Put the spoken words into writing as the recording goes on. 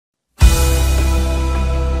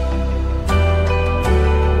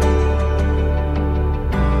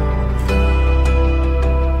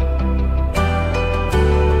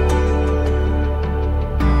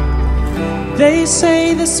They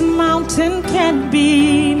say this mountain can't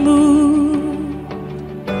be moved.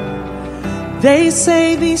 They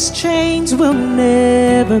say these chains will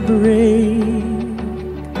never break.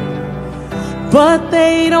 But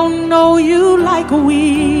they don't know you like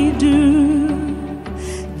we do.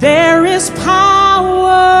 There is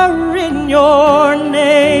power in your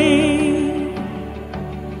name.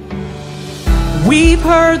 We've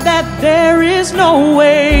heard that there is no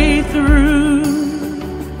way through.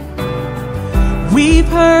 We've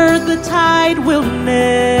heard the tide will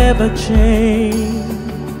never change.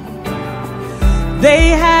 They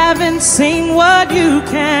haven't seen what you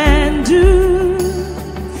can do.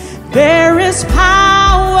 There is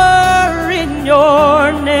power in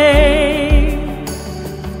your name.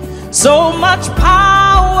 So much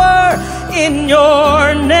power in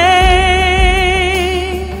your name.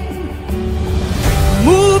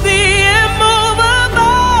 Move the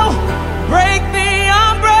immovable, break the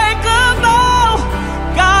unbreakable.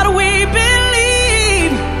 God, we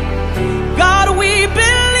believe. God, we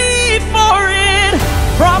believe for it.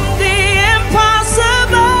 From the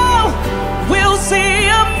impossible, we'll see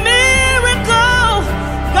a miracle.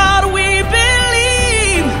 God, we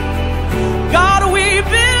believe. God, we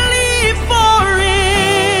believe for it.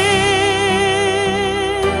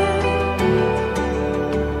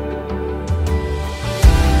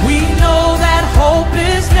 We know that hope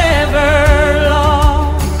is never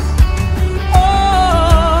lost.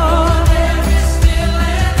 Oh, there is still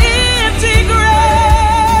an empty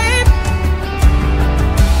grave.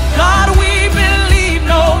 God, we believe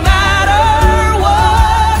no matter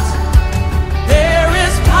what. There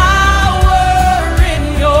is power in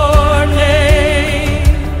your name.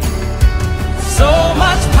 So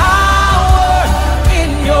much power in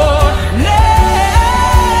your name.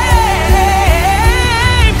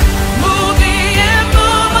 Move the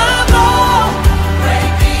immovable,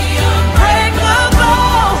 break the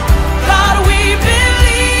unbreakable. God, we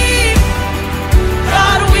believe.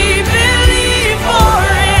 God, we believe for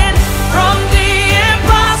it. From the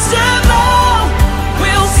impossible,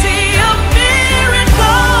 we'll see a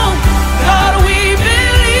miracle. God, we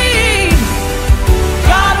believe.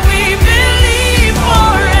 God, we believe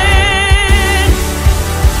for it.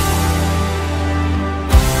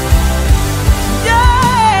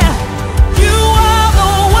 Yeah, you are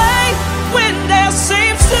the way when there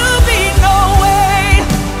seems to be no way.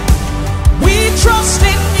 We trust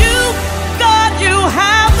in you, God, you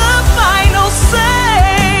have the final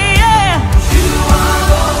say. Yeah. You are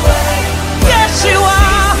the way. Yes, you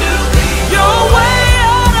are. Your way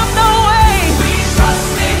out of the way. We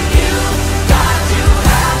trust in you, God, you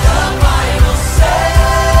have the final say.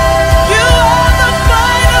 You have the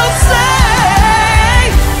final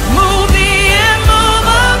say. Move the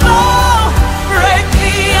immovable, break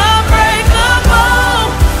the unbreakable.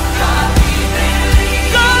 God, we believe.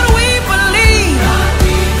 God, we believe. God,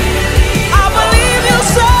 we believe. I believe you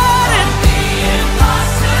said it.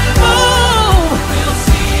 Move. We'll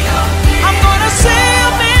see a miracle. I'm gonna see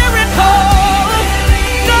a miracle.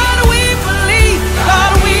 God, we believe.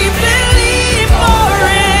 God, we believe for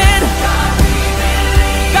it.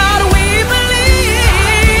 God, we believe.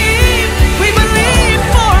 We believe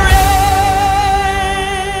for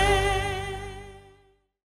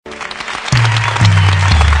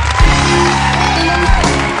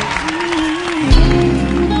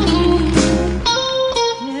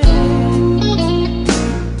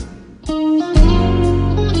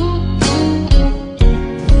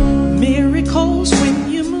miracles when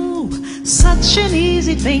you move, such an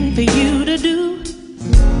easy thing for you to do.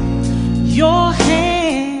 Your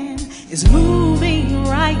hand is moving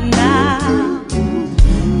right now.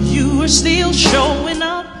 You are still showing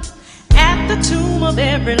up at the tomb of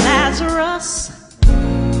every Lazarus,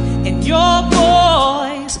 and your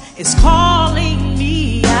voice is calling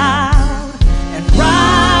me out. And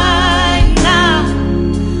right now,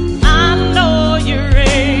 I know you're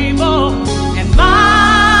able, and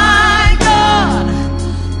my God,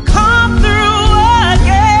 come through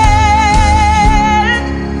again.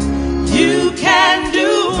 You can do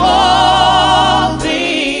all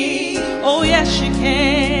things. Oh yes, you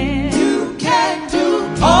can. You can do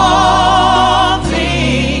all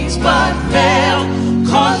things but fail.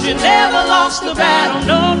 'Cause you never lost the battle.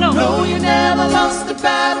 No, no, no, you never lost the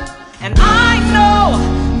battle. And I know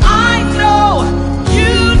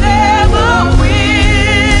you never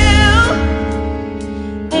will.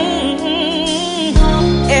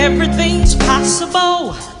 Everything's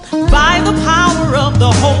possible by the power of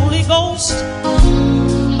the Holy Ghost.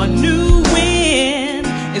 A new wind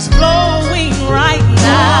is blowing right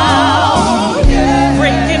now,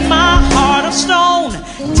 breaking my heart of stone,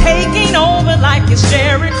 taking over like it's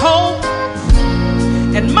Jericho.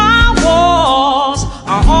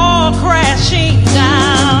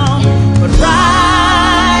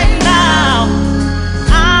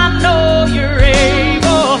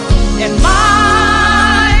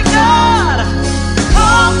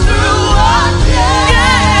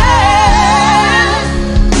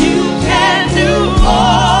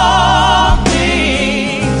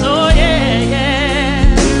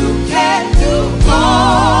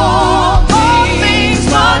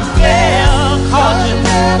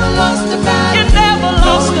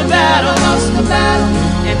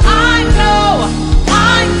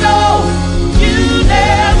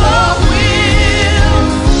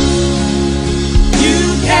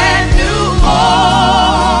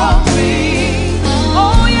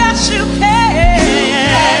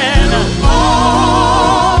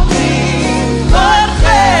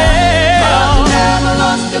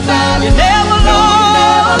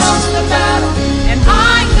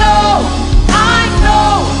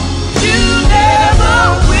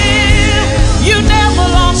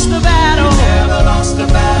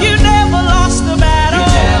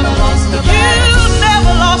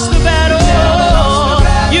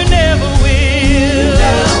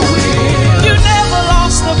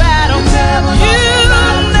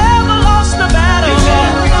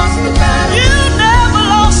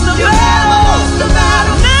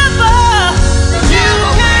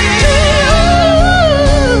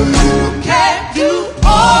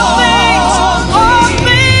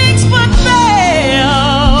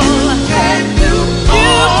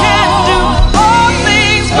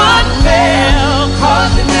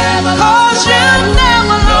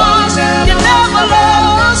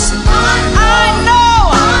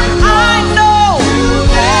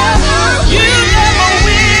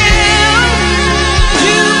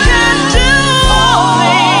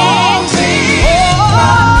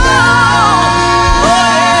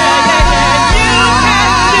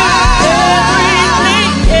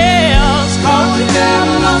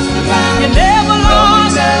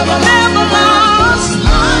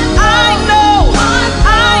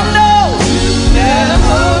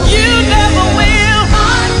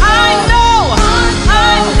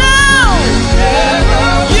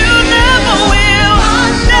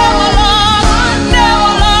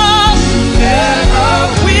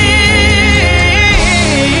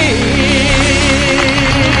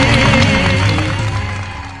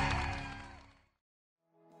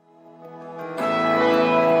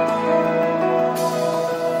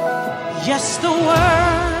 Yes, the world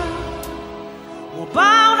will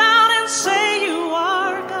bow down and say you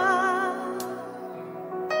are God.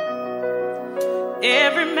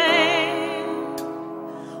 Every man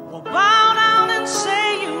will bow down and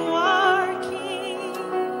say you are King.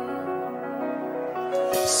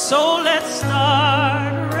 So let's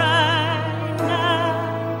start right now.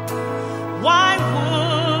 Why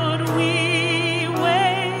would we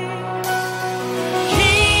wait?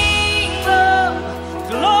 King of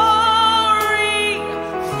glory,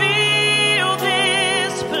 fill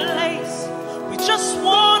this place. We just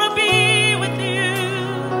want to be with you.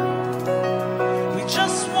 We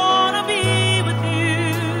just want to be with you.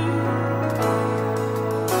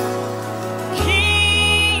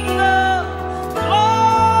 King of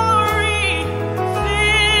glory,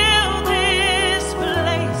 fill this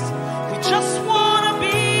place. We just want to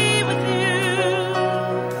be with you.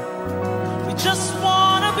 We just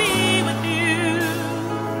want to be with you.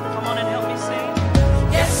 Come on and help me sing.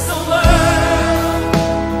 Yes, the world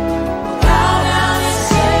will bow down and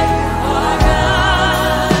say you are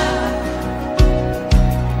God.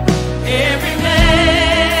 Every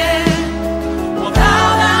man will bow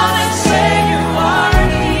down and say you are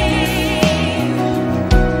King.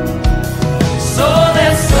 So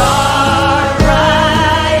let's start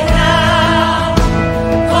right now.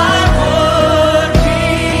 Why would we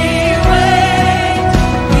wait?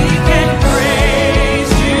 We can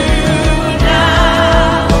praise you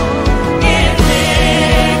now in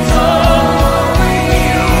victory.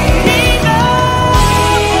 King of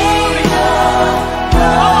glory,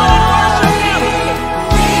 come on and worship Him.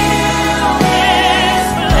 Fill this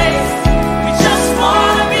place. We just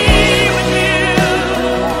want to be with you.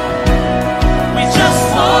 We just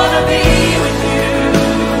want to be with you.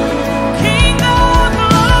 King of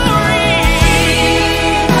glory,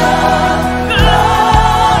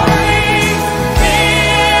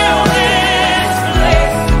 fill this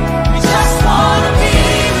place. We just want to be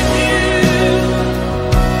with you.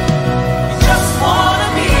 We just want to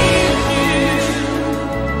be with you.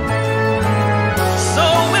 So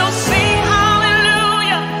we'll sing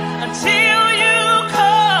hallelujah until you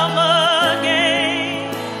come again.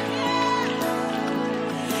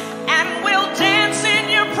 And we'll dance in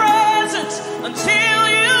your presence until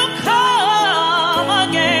you come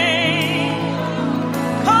again.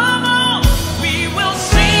 Come on, we will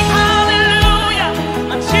sing hallelujah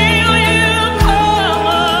until you come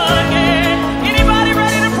again. Anybody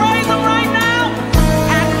ready to praise Him right now?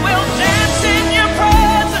 And we'll dance in your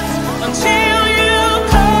presence until you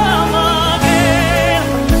come again.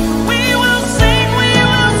 We will sing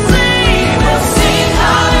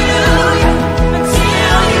hallelujah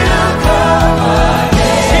until you come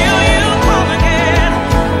again. Till you come again.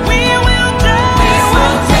 We will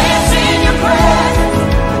dance in your presence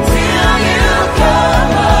until you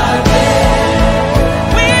come again.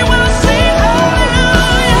 We will sing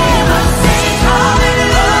hallelujah until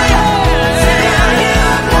you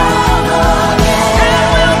come again. And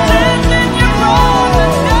we'll dance in your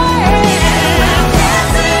presence,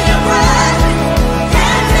 dance in your presence,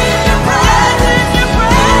 dance in your presence, your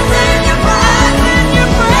presence, your presence, your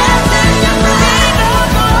presence, your presence,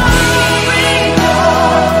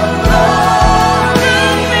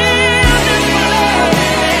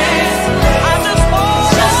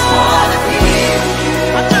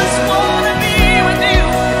 I just want to be with you.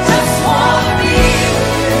 Just want to be with you.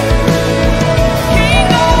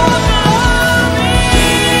 King of glory,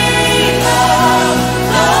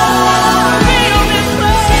 fill this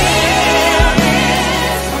place.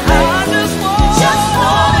 I just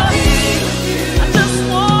want to be with you. I just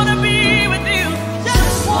want to be with you.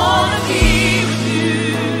 Just want to be with you.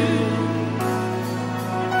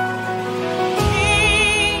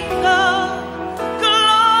 King of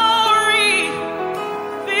glory,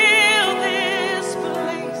 fill this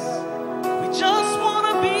place. We just want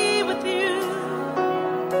to be with you.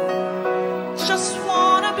 Just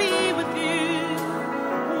want to be with you.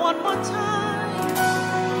 One more time.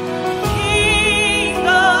 King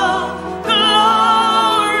of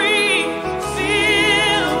glory,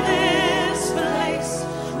 fill this place.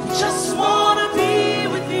 We just want to be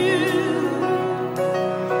with you.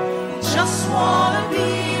 Just want to be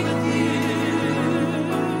with you.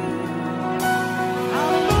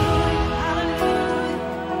 Hallelujah, hallelujah,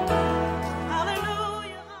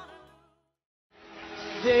 hallelujah.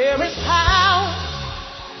 There is power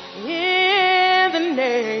in the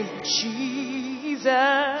name of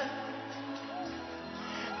Jesus.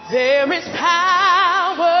 There is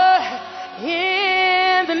power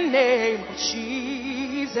in the name of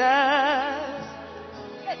Jesus.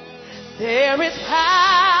 There is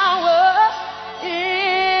power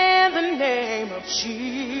in the name of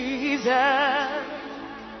Jesus. Jesus.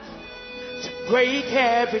 To break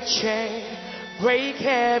every chain, break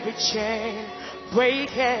every chain, break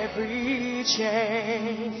every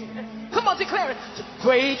chain. Come on, declare it. To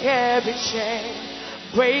break every chain,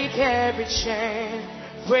 break every chain,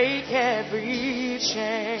 break every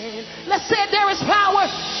chain. Let's say there is power.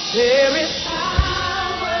 There is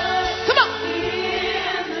power. Come on.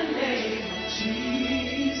 In the name of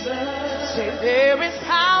Jesus. Say there is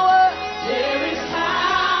power. There is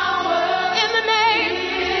power. In the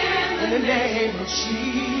name. In the name of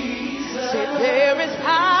Jesus. Say there is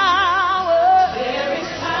power. There is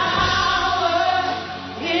power.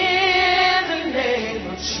 In the name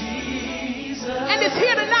of Jesus. And it's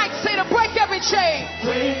here tonight. Say to break every chain.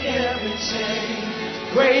 Break every chain.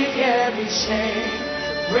 Break every chain.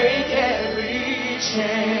 Break every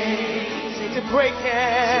chain. Say to break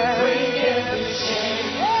every chain.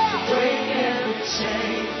 Break every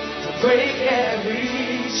chain. To break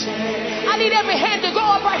every chain. I need every hand to go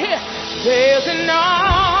up right here. There's an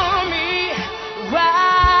army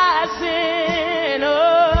rising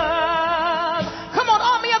up. Come on,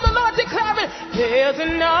 army of the Lord, declare it. There's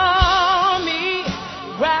an army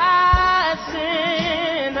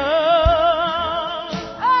rising up.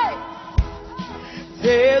 Hey!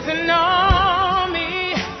 There's an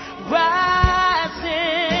army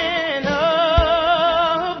rising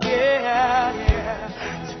up. Yeah, yeah.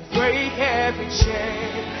 To break every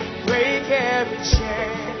chain, break every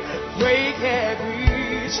chain, break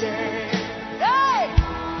every chain. Hey!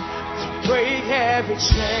 To break every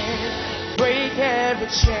chain, break every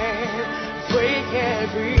chain, break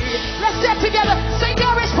every. Let's step together. Say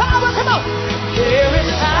there is power. Come on. There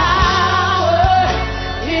is power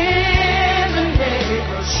in the name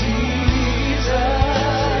of Jesus.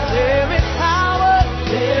 There is power.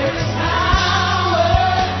 There is power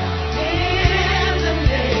in the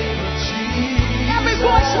name of Jesus. Every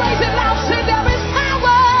voice raise it loud. Say there is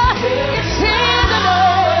power. It's in the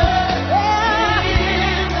name.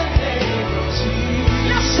 In the name of Jesus.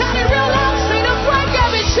 Now shout it real loud. Say to break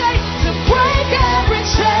every chain. To break every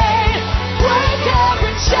chain. Break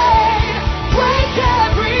every chain. Break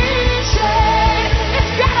every chain.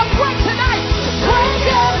 It's gotta break tonight. Break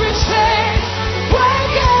every chain.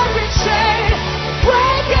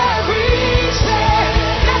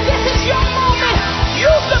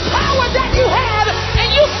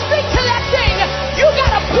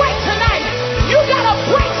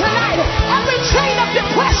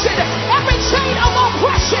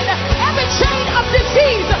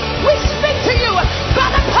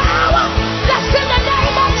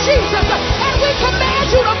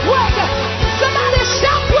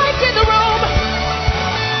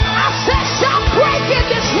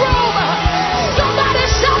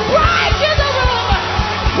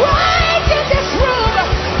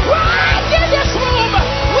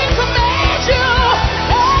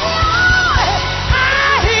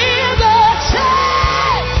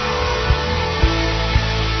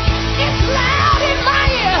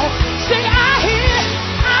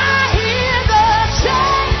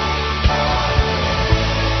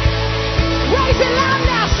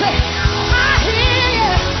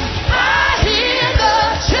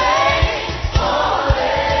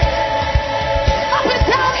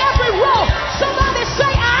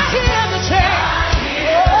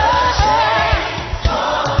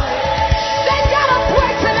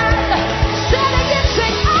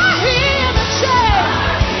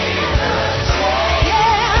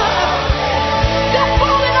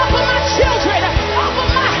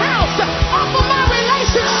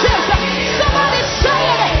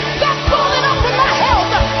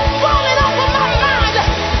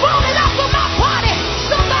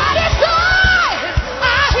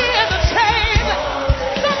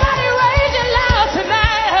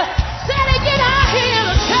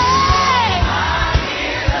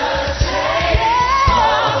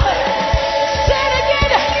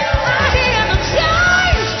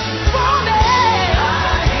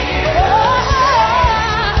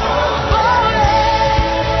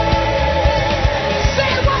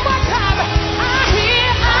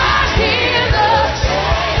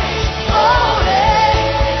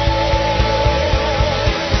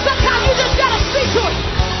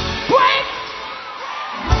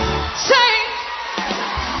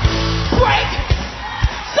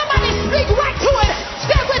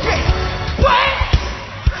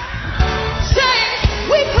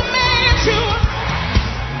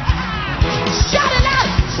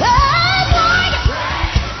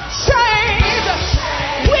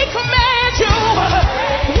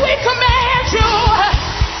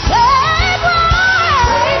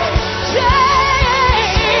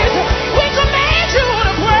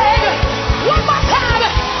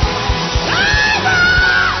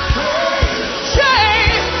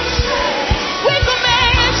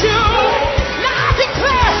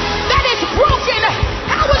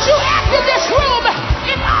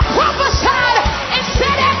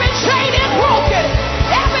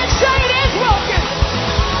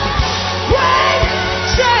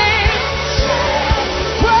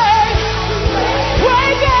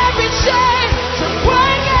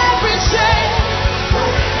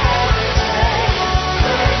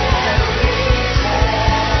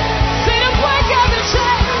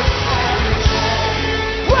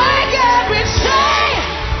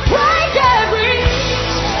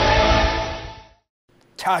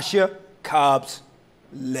 Tasha Cobbs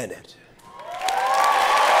Leonard.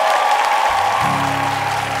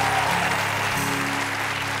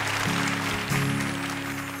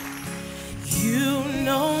 You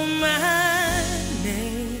know my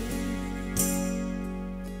name.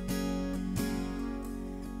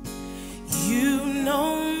 You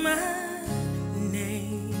know my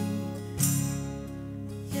name.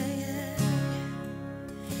 Yeah, yeah.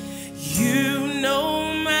 You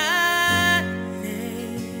know my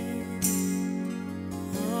name.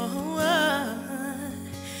 Oh,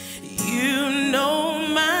 you know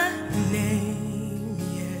my name.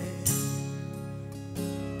 Yeah.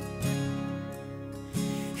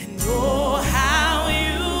 Oh, how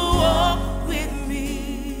you walk with me.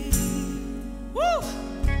 Woo!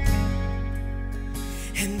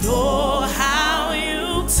 And oh, how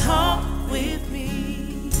you talk with me.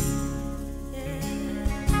 Yeah.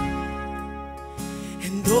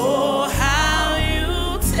 And oh, how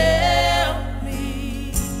you tell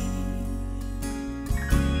me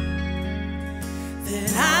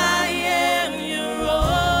that I am your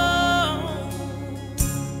own.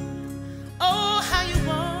 Oh, how you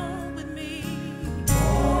walk with me.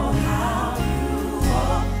 Oh, how you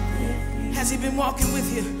walk with me. Has he been walking with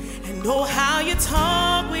you? And oh, how you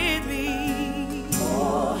talk with me.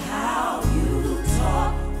 Oh, how you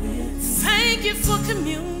talk with me. Thank you for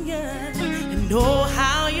communion. And oh,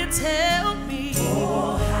 how you tell me.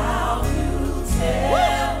 Oh, how you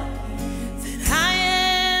tell me that I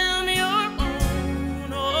am your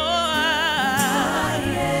own. Oh, I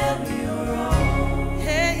am your own.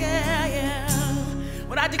 Yeah, yeah, yeah.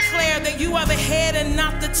 When I declare that you are the head and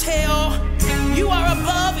not the tail, you are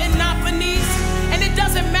above and not beneath, and it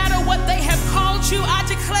doesn't matter what they have called you. I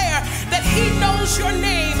declare that he knows your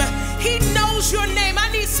name. He knows your name. I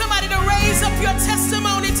need somebody to raise up your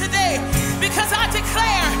testimony today, because I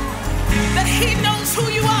declare that he knows who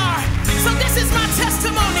you are. So this is my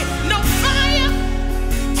testimony. No fire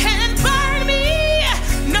can burn me.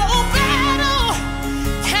 No battle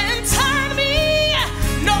can turn me.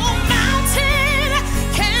 No mountain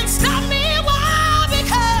can stop me. Why?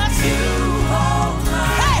 Because you hold my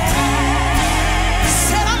hand.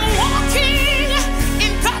 Said I'm walking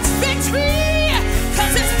in God's victory,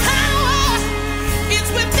 'cause his power is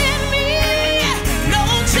within me. No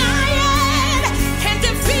giant can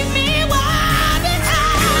defeat me. Why?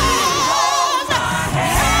 Because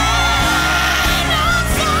no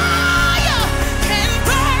fire can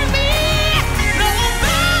burn me. No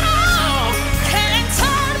battle can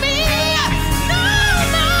turn me. No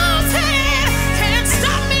mountain can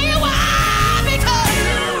stop me. Why? Because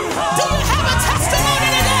do you have a testimony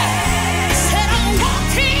today? Said I'm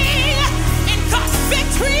walking in God's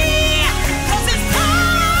victory, 'cause his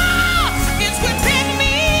power is within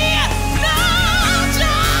me. No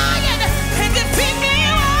giant can defeat me.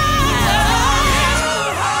 You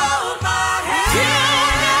hold my hand. You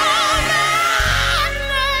know my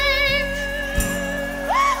name.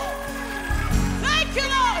 Woo! Thank you,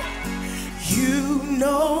 Lord. You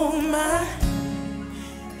know my,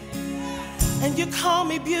 and you call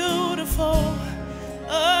me beautiful.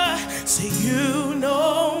 Say you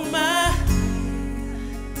know my,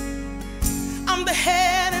 I'm the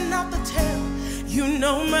head and not the tail. You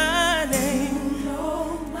know my name.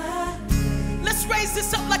 Let's raise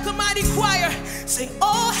this up like a mighty choir. Say,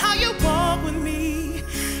 oh, how you walk with me.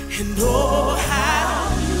 And oh,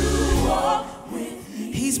 how you walk with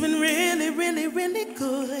me. He's been really, really, really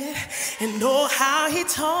good. And oh, how he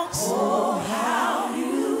talks. Oh, how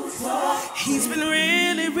you talk. He's been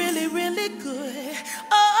really, really, really good.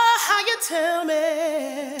 Oh, how you tell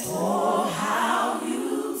me. Oh, how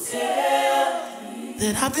you tell me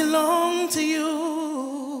that I belong to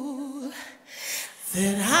you.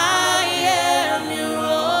 That I am your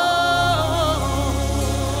own.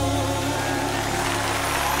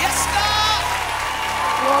 Yes, God.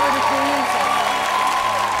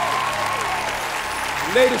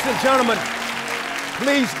 Ladies and gentlemen,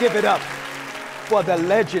 please give it up for the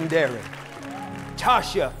legendary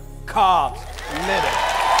Tasha Cobbs Leonard.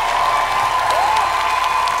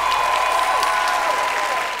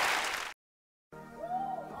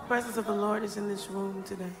 The presence of the Lord is in this room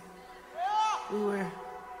today.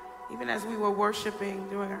 Even as we were worshiping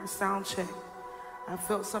during our sound check, I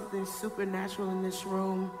felt something supernatural in this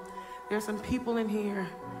room. There's some people in here,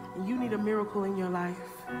 and you need a miracle in your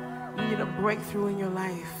life. You need a breakthrough in your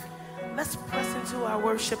life. Let's press into our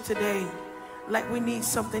worship today like we need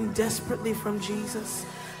something desperately from Jesus.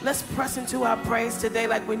 Let's press into our praise today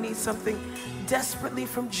like we need something desperately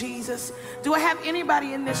from Jesus. Do I have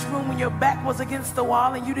anybody in this room when your back was against the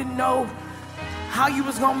wall and you didn't know how you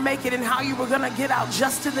was gonna make it and how you were gonna get out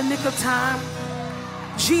just in the nick of time?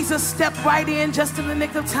 Jesus stepped right in just in the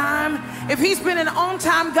nick of time. If he's been an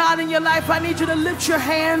on-time God in your life, I need you to lift your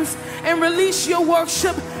hands and release your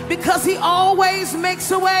worship, because he always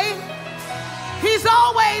makes a way. He's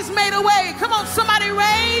always made a way. Come on, somebody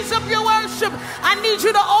raise up your worship. I need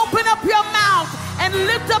you to open up your mouth and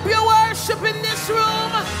lift up your worship in this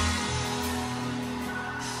room.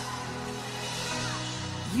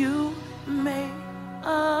 You made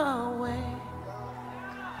a way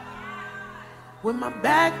when my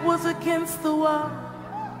back was against the wall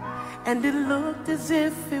and it looked as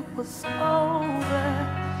if it was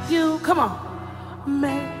over. You, come on,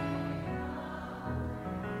 made.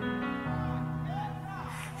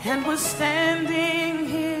 And we're standing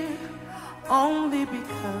here only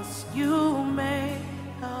because you made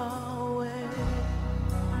a way.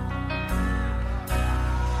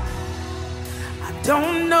 I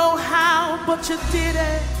don't know how, but you did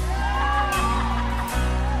it.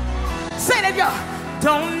 Say that, y'all.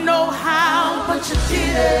 Don't know how, but you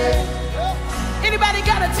did it. Anybody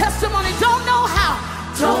got a testimony? Don't know how.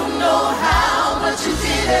 Don't know how, but you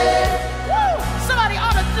did it. Woo. Somebody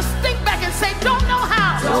ought to just think back and say, don't know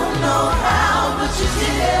how. Don't know how, but you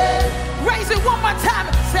did it. Raise it one more time.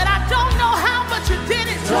 Said, I don't know how, but you did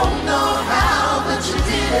it. Don't know how, but you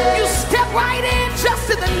did it. You stepped right in just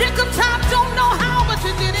in the nick of time. Don't know how, but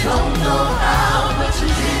you did it. Don't know how, but you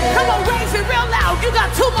did it. Come on, raise it real loud. You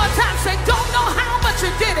got two more times. Say, don't know how, but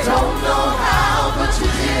you did it. Don't know how, but you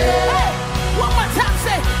did it. Hey, one more time.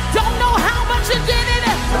 Say, don't know how, but you did it.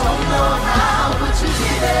 Don't know how, but you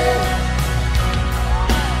did it.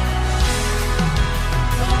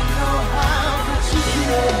 Don't know how, but you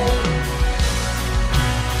did it.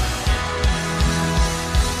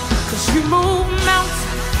 'Cause you move mountains,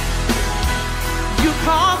 you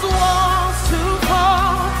cause walls to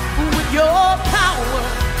fall with your power.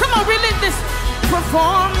 Come on, relive this.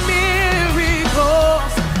 Perform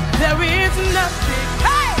miracles. There is nothing,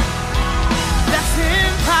 hey, that's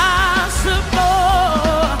impossible.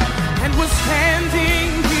 And we're standing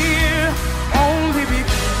here only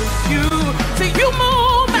because you. See, you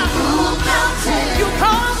move mountains. You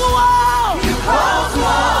cause walls. You cause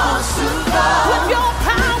walls to fall with your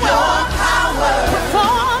power. Your power.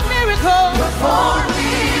 Perform miracles. Perform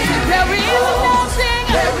miracles. There is nothing.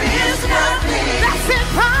 There is nothing that's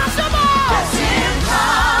impossible. That's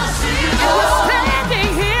impossible. And we're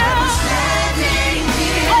standing here. And we're standing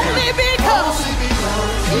here only because.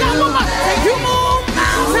 Now, woman, you move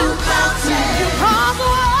mountains. You cause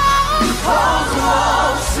walls. You cause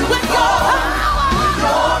walls to with your power. With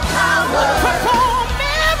your power. Perform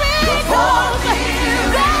miracles. There is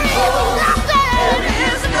nothing. There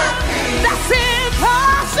is nothing that's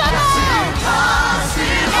impossible.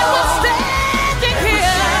 And we're standing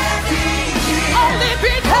here only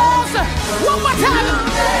because. One more time.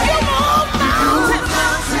 You move mountains.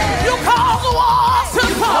 You cause walls to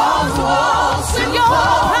fall with your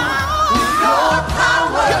power.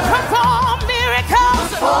 You perform miracles.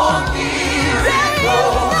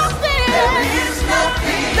 There is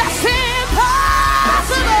nothing that's impossible.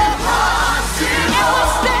 And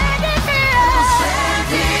we're standing here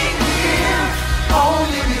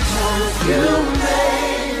only because you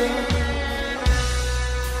made it.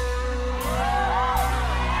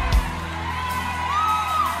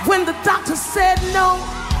 When the doctor said no,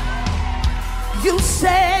 you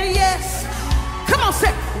said yes. Come on,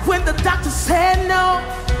 say, when the doctor said no,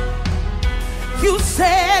 you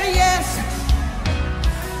said yes.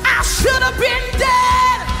 I should have been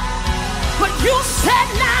dead, but you said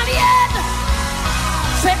not yet.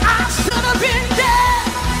 Say, I should have been dead,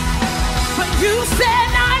 but you said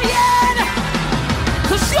not yet.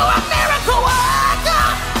 'Cause you're a miracle worker.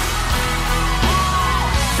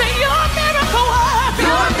 Say, you're a miracle worker.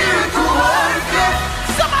 You're a miracle worker.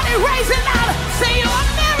 Somebody raise it louder. Say, you're a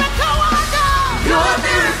miracle worker. You're a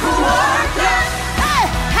miracle worker. Hey,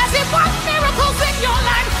 has he worked miracles in your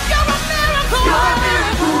life? You're a miracle worker. You're a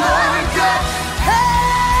miracle worker.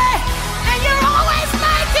 Hey, and you're always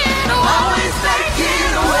making a way. Always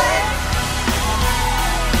making a way.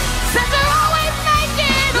 Said you're always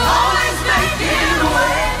making a way. Always making a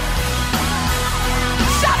way.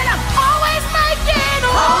 Shout it out. Always making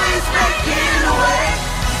a way. Always making a way.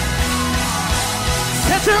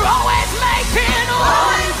 Said you're always making a way.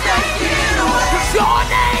 Always making a way. 'Cause your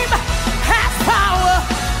name has power.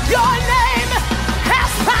 Your name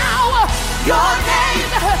has power. Your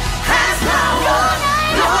name has power.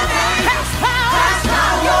 Your name has power.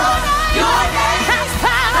 Your name has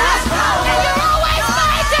power. And you're always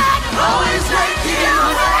making. Always making a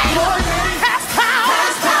way. Your name has power.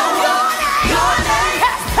 Your name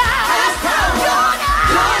has power. Your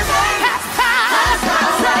name has power.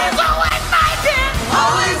 Said he's always making.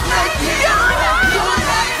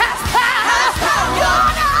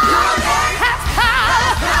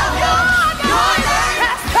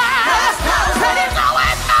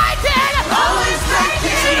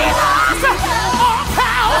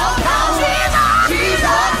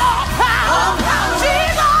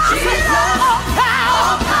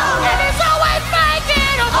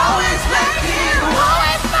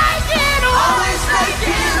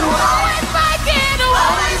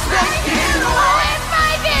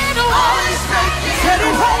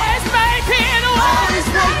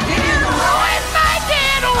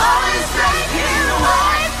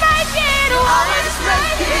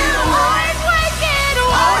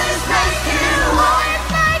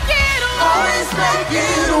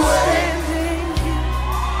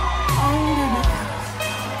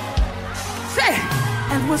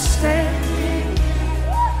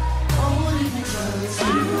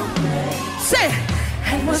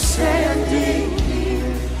 And we're standing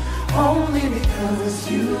here only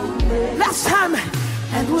because you made. Last time.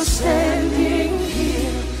 And we're standing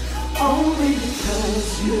here only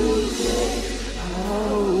because you made.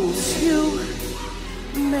 Oh, you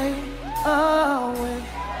made a way.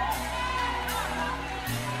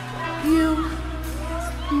 You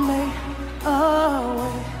made a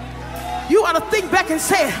way. You ought to think back and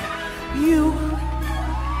say it. You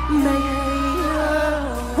made a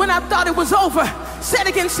way. When I thought it was over, say it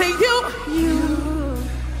again, say you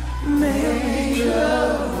made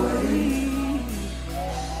a way.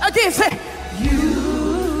 Again, say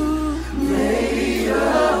you made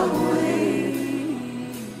a way.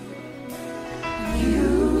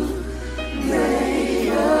 You made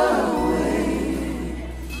a way.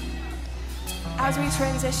 As we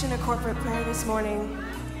transition to corporate prayer this morning,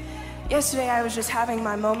 yesterday I was just having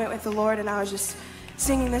my moment with the Lord, and I was just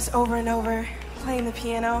singing this over and over, playing the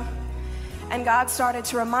piano. And God started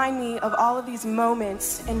to remind me of all of these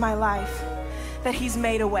moments in my life that He's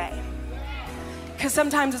made a way. Because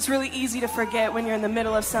sometimes it's really easy to forget when you're in the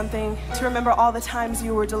middle of something, to remember all the times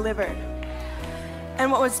you were delivered.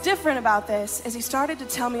 And what was different about this is He started to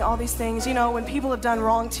tell me all these things. You know, when people have done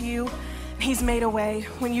wrong to you, He's made a way.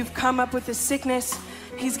 When you've come up with this sickness,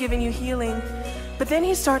 He's given you healing. But then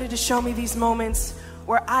He started to show me these moments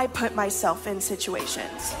where I put myself in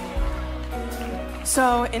situations.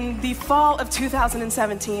 So in the fall of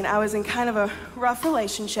 2017, I was in kind of a rough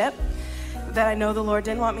relationship that I know the Lord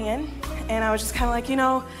didn't want me in. And I was just kind of like, you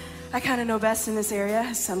know, I kind of know best in this area,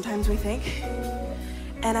 as sometimes we think.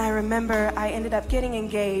 And I remember I ended up getting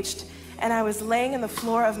engaged, and I was laying in the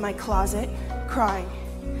floor of my closet crying.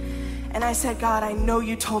 And I said, God, I know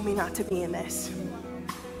you told me not to be in this.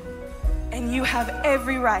 And you have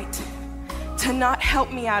every right to not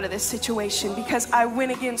help me out of this situation because I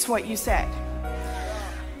went against what you said.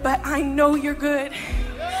 But I know you're good,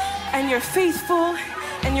 and you're faithful,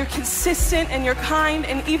 and you're consistent, and you're kind.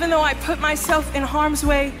 And even though I put myself in harm's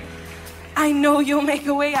way, I know you'll make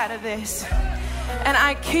a way out of this. And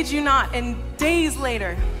I kid you not, and days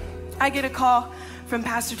later, I get a call from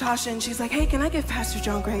Pastor Tasha, and she's like, hey, can I give Pastor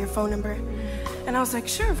John Gray your phone number? And I was like,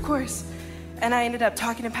 sure, of course. And I ended up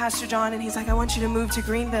talking to Pastor John, and he's like, I want you to move to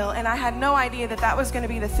Greenville. And I had no idea that that was going to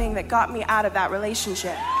be the thing that got me out of that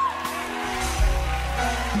relationship.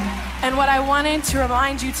 And what I wanted to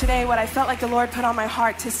remind you today, what I felt like the Lord put on my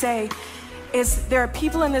heart to say, is there are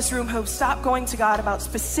people in this room who have stopped going to God about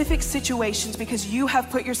specific situations because you have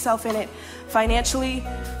put yourself in it financially,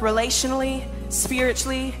 relationally,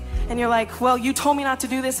 spiritually, and you're like, well, you told me not to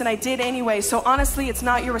do this and I did anyway, so honestly, it's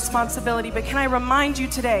not your responsibility. But can I remind you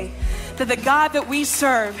today that the God that we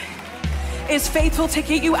serve is faithful to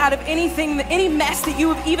get you out of anything, any mess that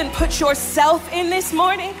you have even put yourself in this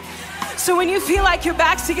morning. So when you feel like your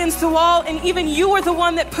back's against the wall and even you are the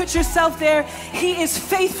one that put yourself there, He is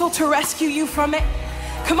faithful to rescue you from it.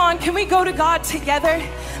 Come on, can we go to God together?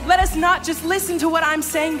 Let us not just listen to what I'm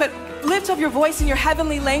saying, but lift up your voice in your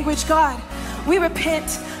heavenly language. God, we repent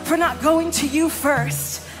for not going to you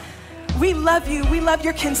first. We love you. We love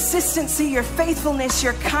your consistency, your faithfulness,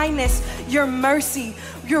 your kindness, your mercy.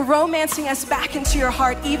 You're romancing us back into your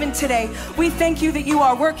heart even today. We thank you that you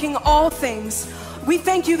are working all things. We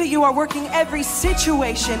thank you that you are working every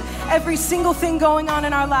situation, every single thing going on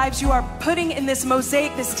in our lives. You are putting in this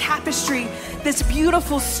mosaic, this tapestry, this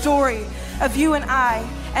beautiful story of you and I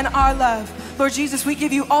and our love. Lord Jesus, we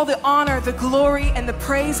give you all the honor, the glory, and the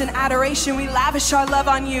praise and adoration. We lavish our love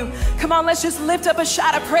on you. Come on, let's just lift up a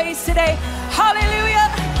shout of praise today.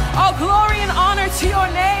 Hallelujah. All glory and honor to your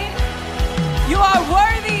name. You are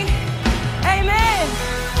worthy. Amen.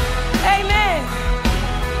 Amen.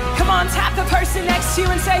 Come on, tap the person next to you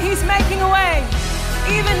and say, He's making a way.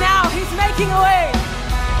 Even now, He's making a way.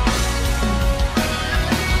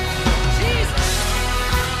 Jesus.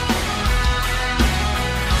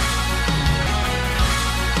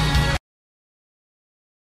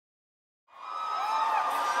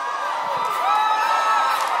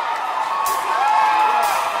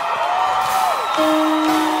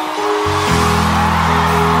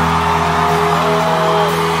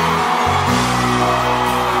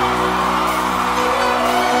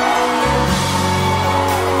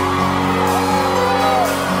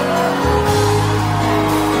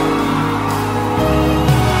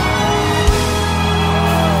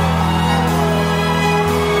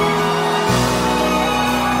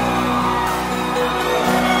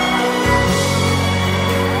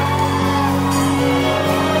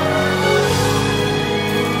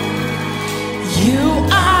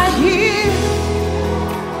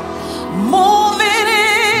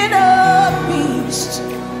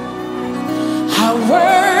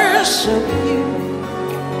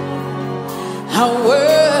 I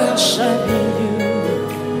worship you.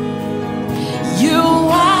 You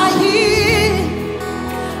are here,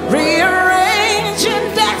 rearranging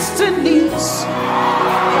destinies.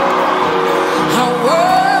 I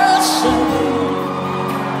worship you.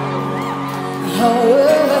 I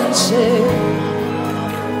worship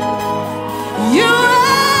you.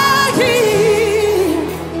 Are here,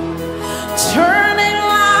 turning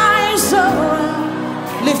lives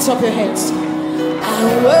around. Lift up your hands. I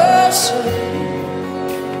worship you.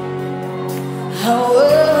 I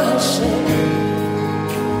worship you.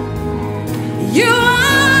 You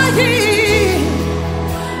are here.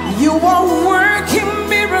 You are working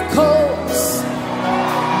miracles.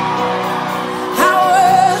 I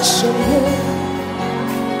worship you.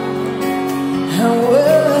 I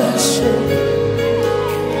worship you.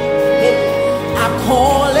 I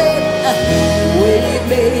call it a way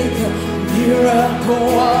maker, miracle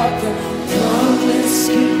worker, promise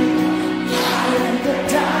keeper, light in the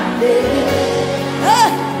darkness.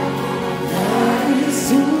 That is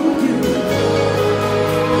who you are.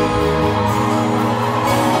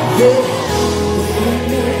 Yeah.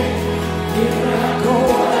 Miracle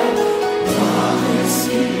worker, promise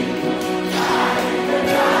keeper, light in the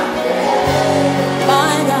darkness.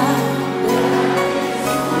 My God.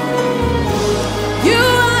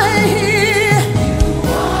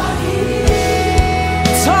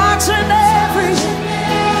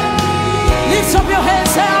 Lift up your hands,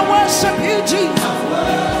 say, I worship you, Jesus.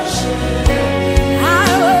 I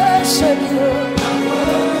worship you.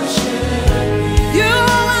 You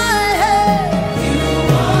are here.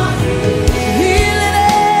 Healing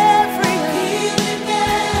every.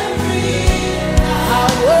 I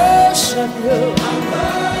worship you.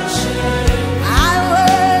 I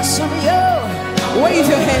worship you. Wave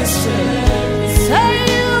your hands to me. Say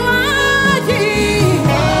you are here.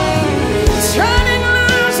 Turning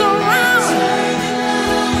lives around.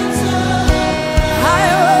 I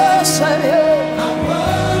worship you.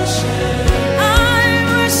 I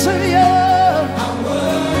worship you.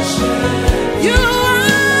 You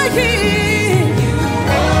are here.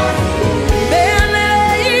 Bend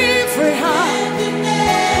every heart.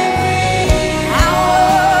 I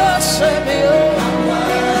worship you.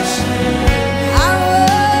 I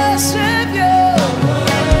worship you.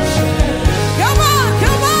 Come on,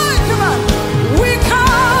 come on, come on. We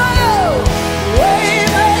call you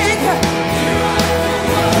Waymaker,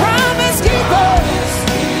 Promise Keeper.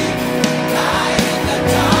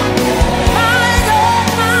 My God,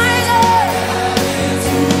 my God.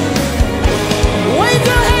 Wave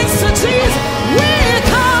your hands to Jesus. We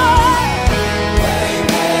call.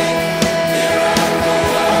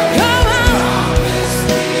 Come on.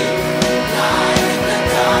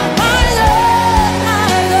 My God,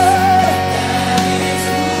 my God.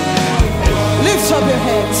 Lift up your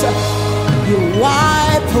hands. You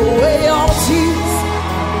wipe away all tears.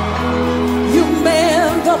 You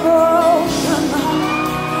mend the broken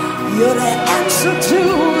heart. You're the answer to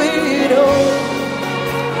it all.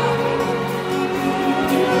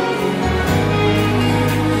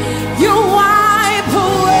 You wipe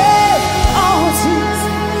away all tears.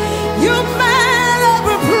 You mend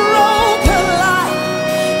every broken life.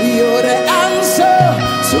 You're the answer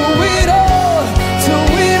to it all. To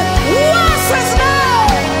it. What's his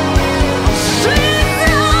name?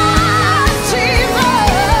 Jesus, Jesus.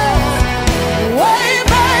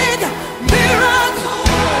 Waymaker, miracle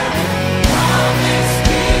worker, promise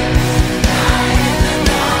keeper.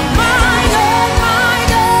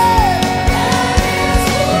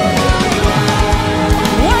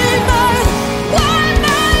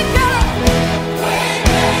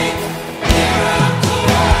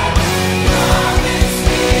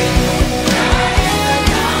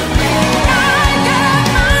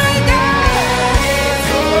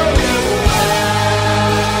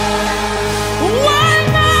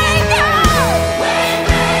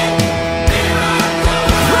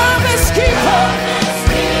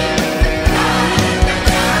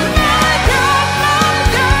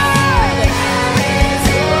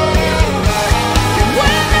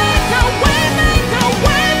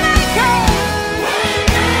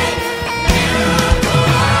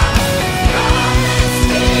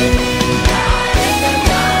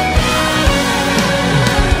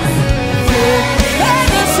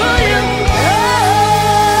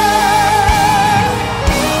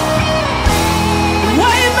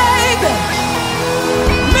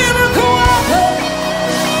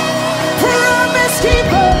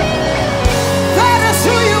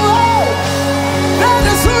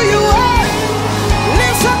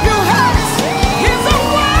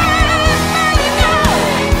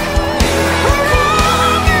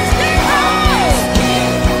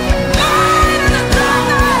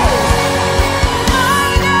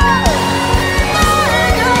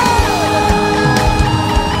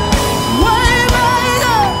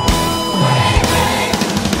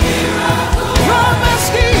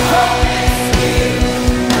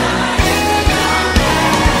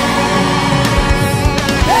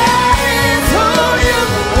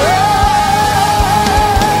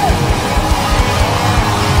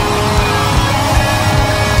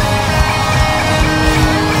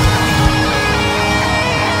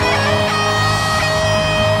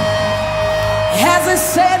 he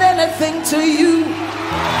said anything to you?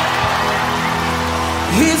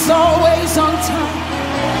 He's always on time.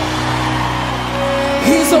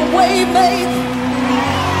 He's a way maker.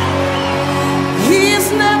 He's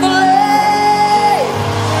never late.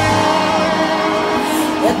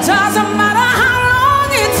 It doesn't matter how long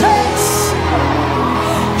it takes.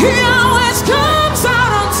 He always comes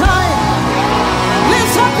out on time.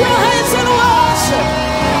 Lift up your hands and worship.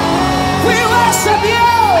 We worship you.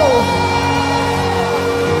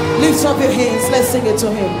 Lift up your hands. Let's sing it to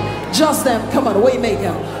him. Just them. Come on,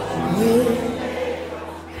 Waymaker.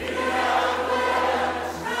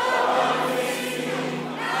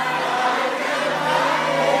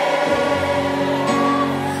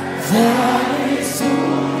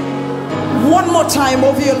 One more time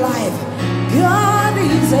over your life. God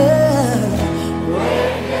is a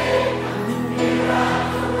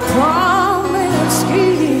promise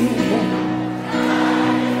keeper.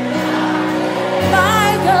 My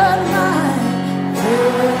God, my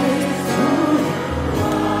breakthrough.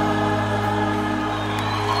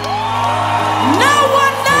 No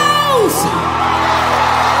one knows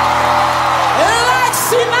like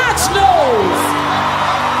Sinach knows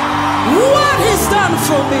what he's done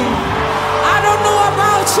for me. I don't know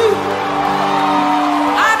about you.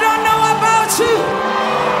 I don't know about you.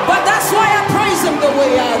 But that's why I praise him the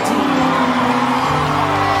way I do.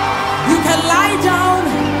 You can lie down.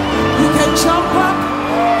 You can jump up.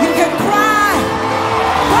 You can cry.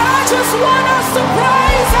 But I just want us to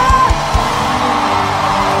praise him.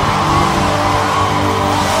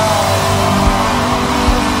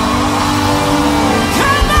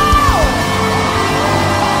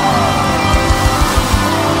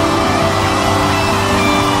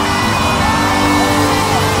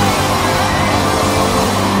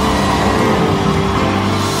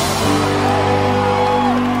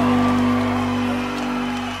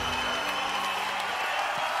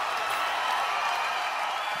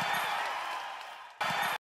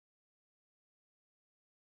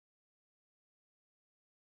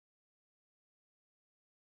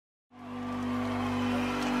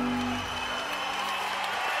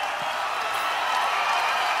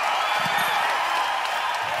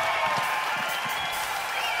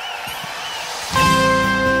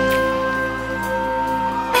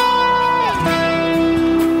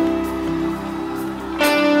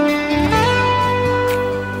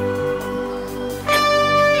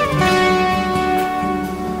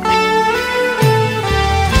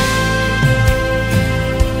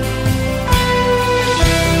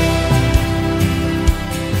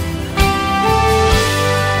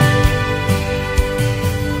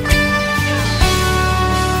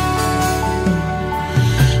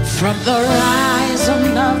 From the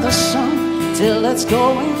rising of the sun till it's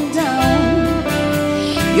going down,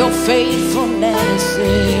 your faithfulness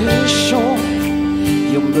is sure,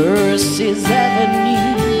 your mercies ever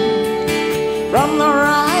new. From the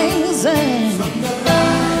rising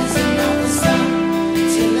of the sun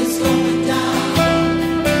till it's going down,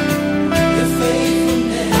 your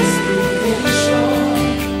faithfulness is sure,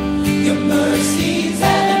 your mercies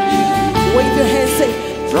ever new. Wave your hands, say,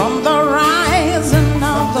 from the rising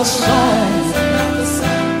of the sun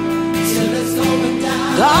till it's going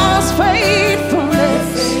down, God's faithfulness,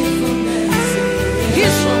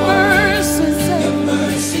 His mercies, your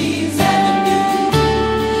mercies ever new.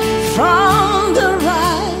 From the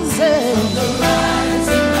rising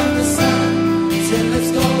of the sun till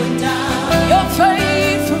it's going down, your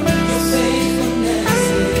faithfulness,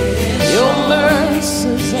 your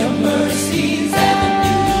mercies, your mercies ever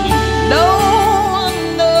new. No one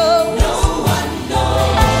knows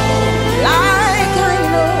like I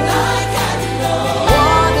know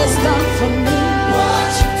what is done for me.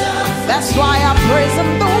 That's why I praise Him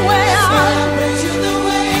the way I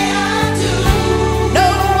do. No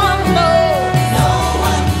one knows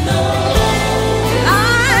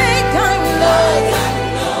like I know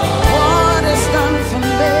what is done for me.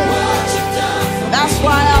 That's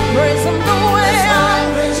why I praise Him the way I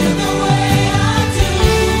do.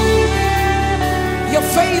 Your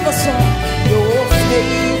favor, sir, your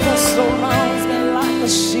favor surrounds me like a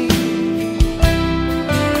shield.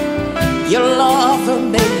 Your love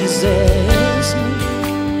amazes me.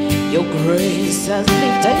 Your grace has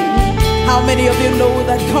lifted me. How many of you know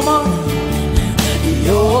that? Come on.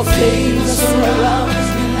 Your favor surrounds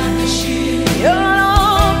me like a shield. Your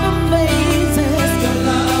love amazes.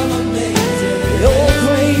 Your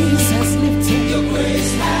grace has lifted me.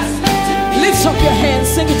 Lift up your hands,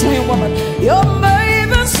 sing it to him, woman. Your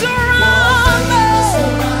favor surrounds me.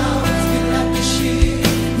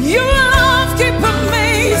 Your love keep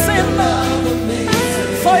amazing me.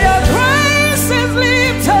 For your grace has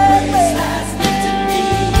lifted me.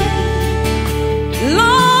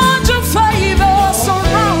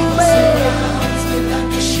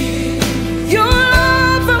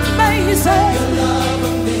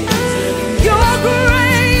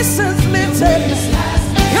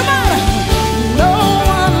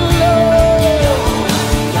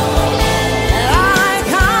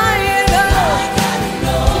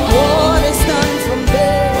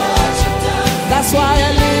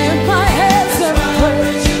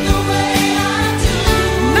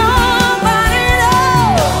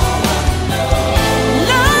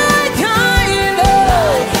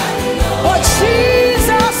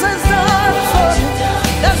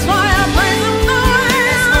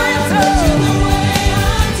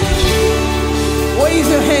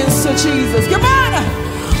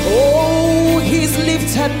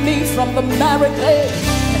 from the married clay,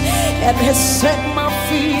 and has set my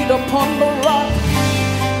feet upon the rock.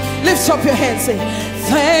 Lift up your hands, say,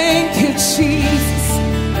 thank you, Jesus.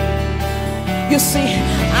 You see,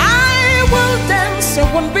 I will dance, it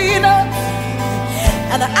won't be enough,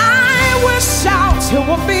 and I will shout, it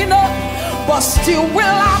won't be enough, but still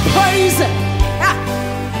will I praise it,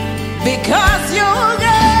 because you're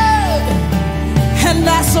good, and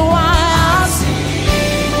that's why I sing,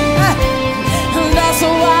 and that's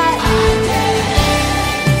why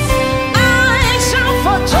I shout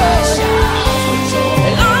for joy.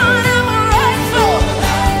 Lord, I'm grateful.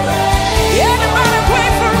 Everybody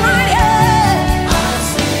grateful right here.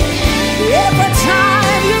 Every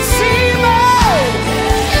time you see me,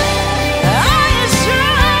 I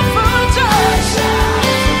shout for joy.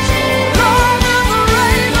 Lord, I'm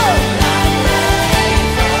grateful.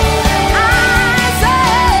 I say,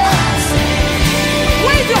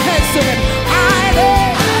 wave your hands to him. I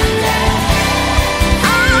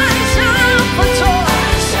shout for joy.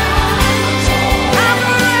 I'm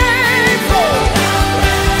grateful.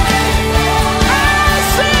 I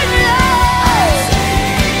sing, yes.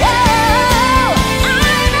 Oh,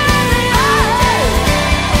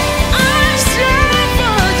 I shout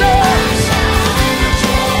for joy.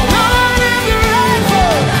 Lord, I'm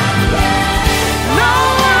grateful. No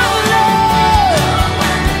one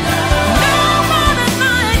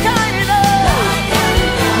like I know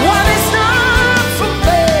what is done for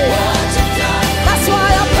me. That's why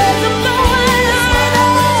I praise him the way I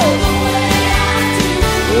know.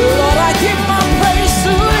 Lord, I give my praise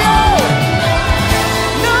to you.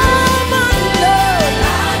 No one knows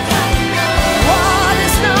what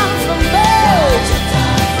is done for me.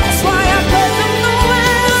 That's why I praise him the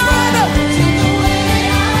way I know.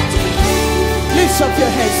 Lift up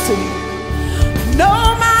your hands to me.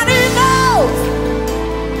 Nobody knows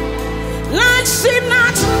like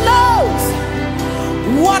Sinach knows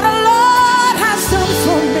what the Lord has done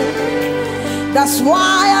for me. That's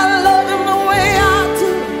why I love him the way I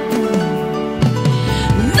do.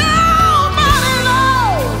 Nobody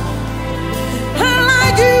knows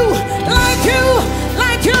like you, like you,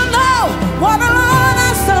 like you know what the Lord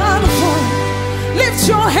has done for me. Lift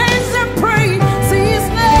your hands and praise his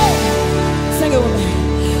name. Sing it with me.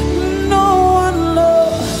 No one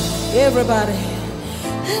knows, everybody,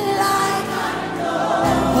 like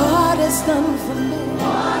what is done for me.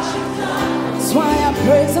 That's why I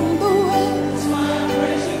praise him the way.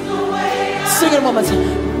 Sing it one more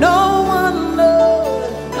time. No one knows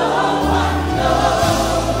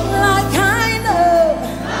like I know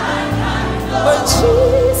what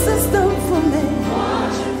Jesus done for me.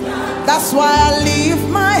 That's why I lift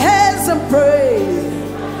my hands and pray.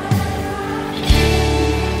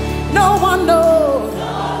 No one knows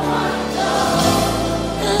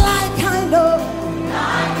like I know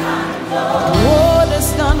what is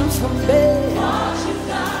done for me.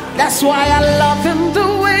 That's why I love him the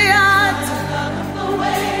way I do.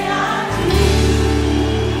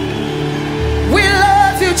 We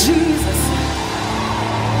love you, Jesus.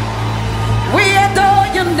 We adore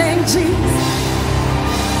your name, Jesus.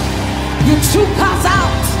 You took us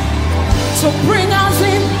out to bring us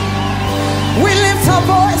in. We lift our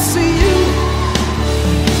voice to you.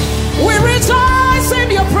 We rejoice in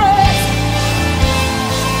your praise.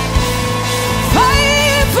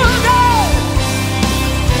 Faithful God,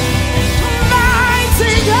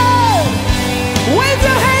 mighty God. Wave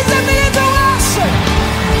your hands and begin to worship.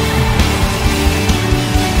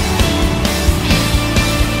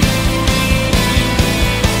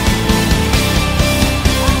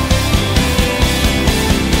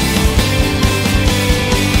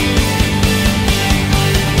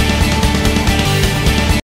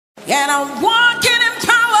 And I'm walking in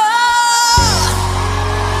power.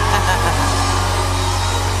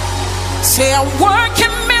 Say I'm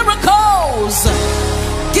working miracles.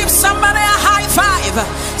 Give somebody a high five.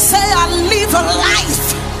 Say I live a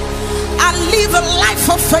life. I live a life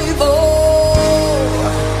of favor.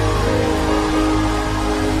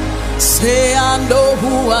 Say I know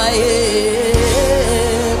who I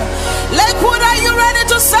am. Lakewood, are you ready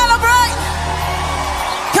to celebrate?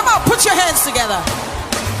 Come on, put your hands together.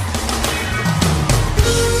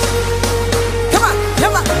 Come on,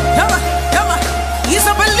 come on, come on, come on. It's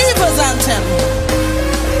a believer's anthem.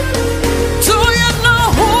 Do you know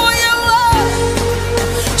who you are?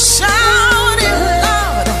 Shout it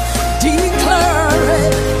loud, declare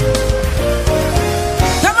it.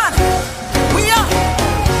 Come on, we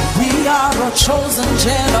are a chosen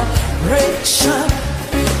generation.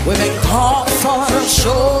 We've been called for to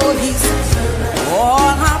show His all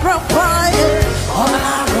I require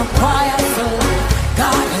for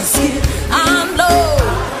God has given. I know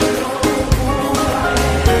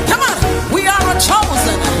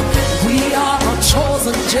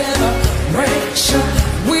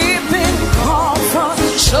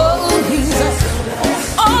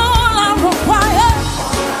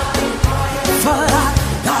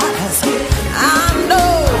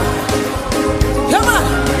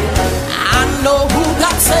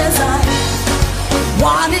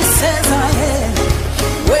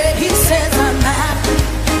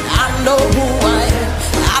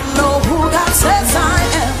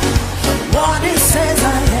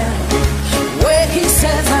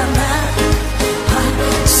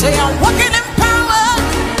Say I'm walking in power,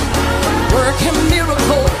 working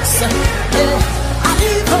miracles. Yeah, I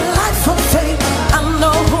live a life of faith. I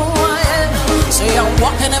know who I am. Say I'm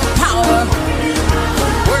walking in power,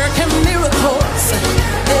 working miracles.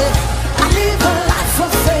 Yeah, I live a life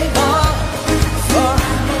of favor.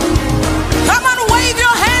 Come on, wave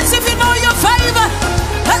your hands if you know your favor.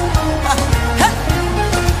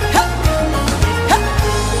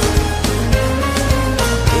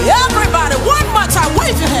 Everybody, one more time,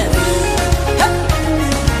 wave your hand.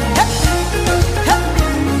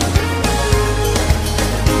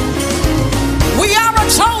 We are a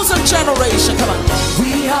chosen generation. Come on.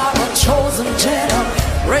 We are a chosen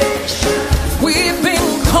generation. We've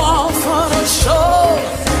been called for the show.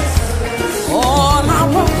 All I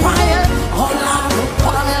require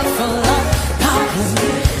for love,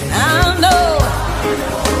 I know.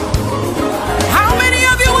 How many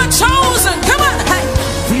of you are chosen? Come on, hey.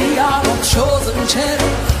 We are a chosen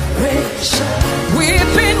generation.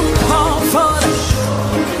 We've been called for the show.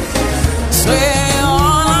 Say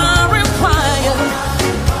all I require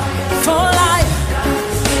for life,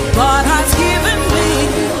 God has given me.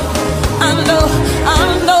 I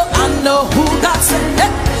know who God sent.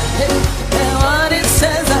 And what it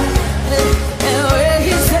says, and where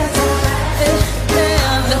He says,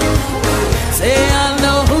 say I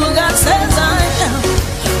know who God says I am.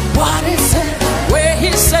 What He said, where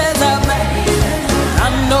He says I'm at. I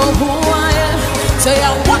know who I am. Say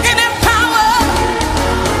I'm walking in power,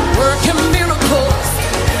 working miracles.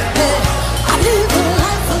 I live a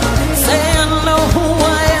life of faith. Say I know who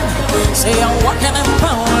I am. Say I'm walking in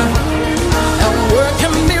power and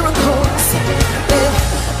working miracles.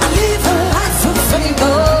 I live a life of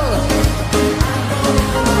favor.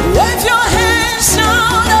 Wave your hands,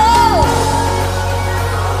 shout out.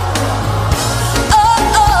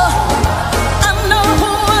 Oh, oh, I know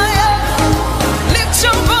who I am. Lift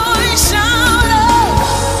your voice, shout out.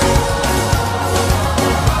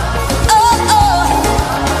 Oh, oh,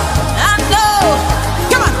 I know.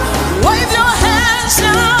 Come on, wave your hands,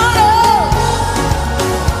 shout out.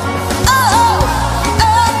 Oh, oh,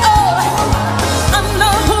 oh, oh, I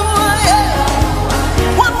know who I am.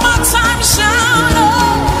 One more time, shout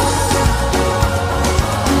out.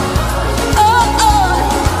 Oh, oh,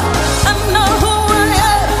 I know who I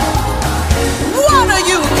am. What are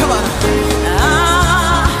you? Come on.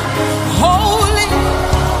 Holy.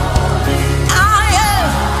 I am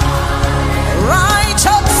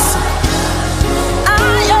righteous. I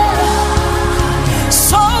am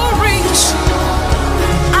so rich.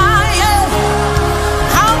 I am.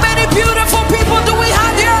 How many beautiful people do we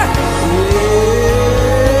have here?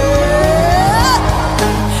 Yeah.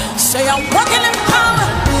 Say I'm working in power.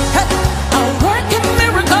 Hey, I'm working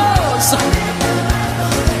miracles.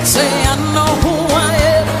 Say I know who I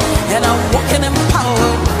am, and I'm walking in power,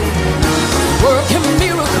 working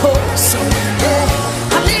miracles.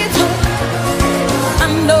 Yeah, I live. I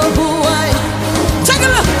know who I am. Take a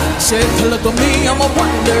look. Say, look at me, I'm a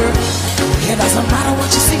wonder. It doesn't matter what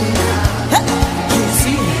you see. Hey, you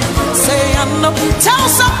see. Say I know. Tell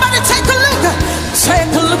somebody, take a look.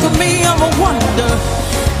 Take a look at me, I'm a wonder.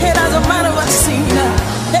 It doesn't matter what you see.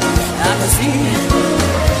 Hey, I can see.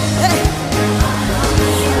 Hey.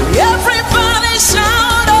 Everybody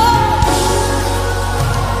shout out.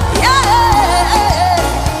 Yeah.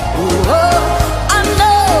 Oh, I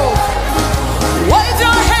know. Wave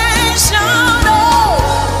your hands, shout out.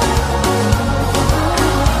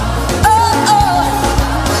 Oh, oh,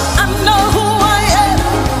 I know who I am.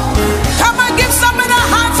 Come on, give somebody a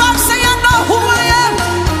high five. Say I know who I am.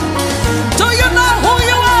 Do you know who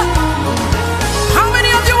you are? How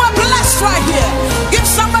many of you are blessed right here? Give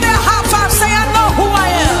somebody a high five. Say I know who I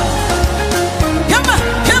am. Come on,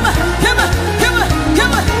 come on, come on, come on,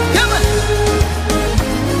 come on, come on.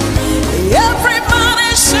 Everybody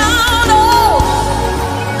shout out.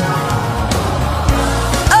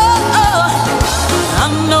 Oh, oh, I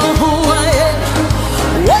know who I am.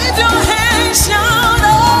 Wave your hands, shout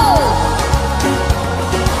out.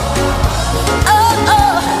 Oh,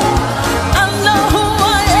 oh, I know who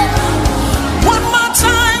I am. One more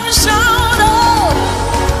time, shout out.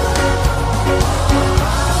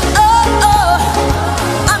 Oh, oh,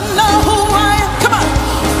 I know who I am. Come on,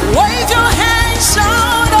 wave your hands,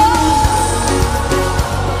 shout out.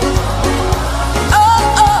 Oh,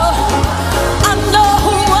 oh, I know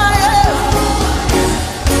who I am.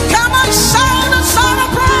 Come on, shout a song of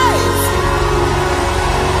praise.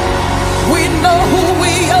 We know who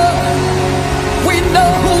we are. We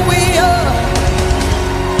know who we are.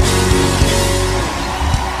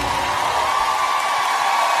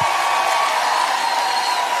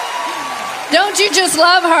 Don't you just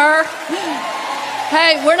love her?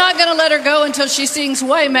 Hey, we're not going to let her go until she sings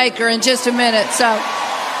Waymaker in just a minute. So,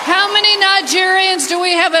 how many Nigerians do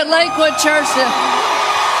we have at Lakewood Church?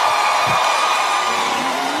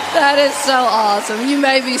 That is so awesome. You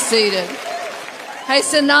may be seated. Hey,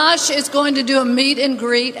 Sinach is going to do a meet and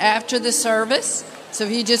greet after the service. So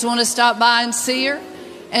if you just want to stop by and see her.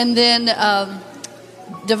 And then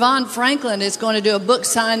Devon Franklin is going to do a book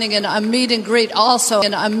signing and a meet and greet also.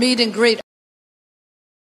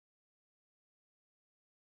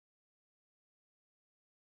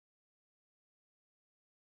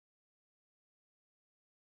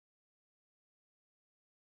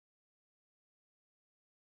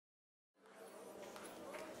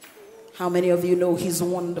 How many of you know he's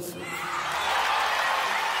wonderful?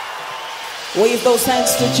 Wave those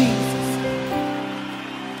hands to Jesus.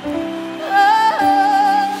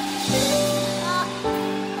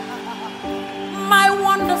 My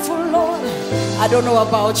wonderful Lord. I don't know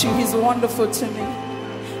about you, he's wonderful to me.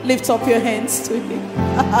 Lift up your hands to him.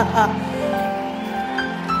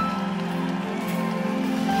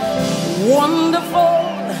 Wonderful,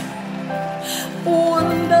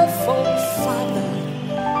 wonderful Father.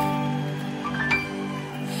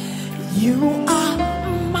 You are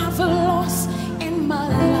marvelous in my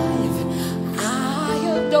life. I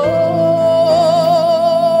adore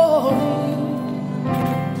you.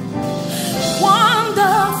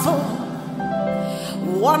 Wonderful,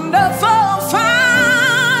 wonderful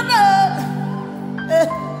Father.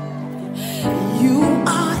 You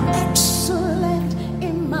are excellent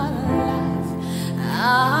in my life.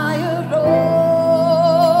 I adore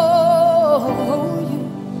you.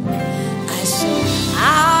 I say,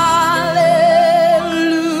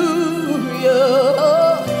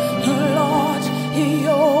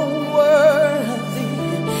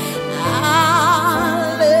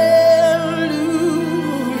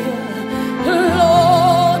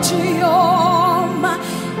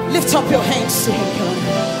 lift up your hands to him.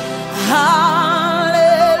 Hallelujah.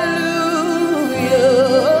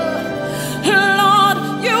 Lord,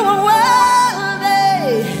 you are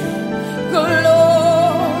worthy.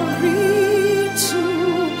 Glory to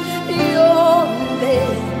your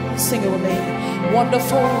name. Sing it with me.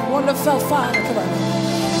 Wonderful, wonderful Father. Come on.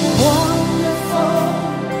 Wonderful,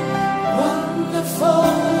 wonderful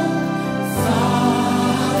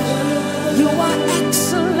Father. You are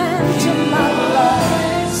excellent in my life.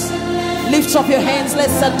 Lift up your hands,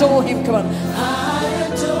 let's adore him. Come on. I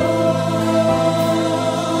adore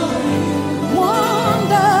you.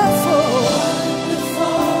 Wonderful,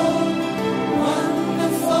 wonderful,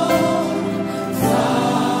 wonderful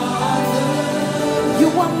Father. You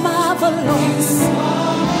are marvelous. You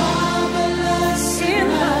are marvelous in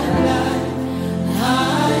my life. I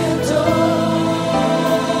adore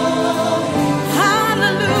you.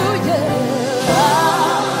 Hallelujah.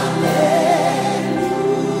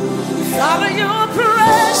 Father, you're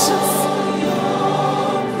precious.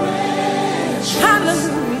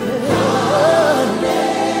 Hallelujah.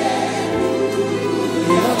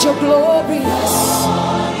 Lord, you're glorious.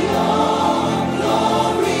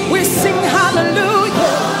 We sing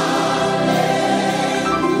hallelujah.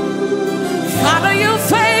 Father, you're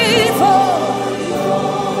faithful.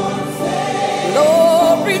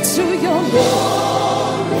 Glory to your name.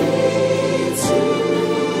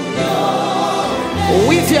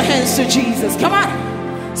 Wave your hands to Jesus. Come on.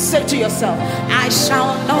 Say to yourself, I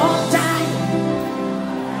shall not die,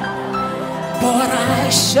 but I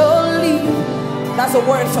shall live. That's a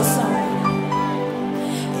word for someone.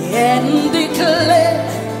 And declare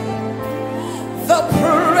the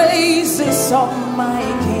praises of my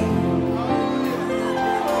King.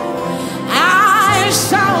 I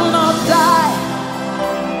shall not die,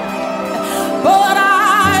 but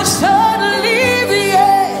I shall live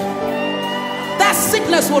yet. That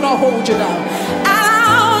sickness will not hold you down. And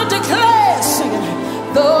I'll declare, singing,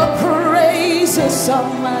 the praises of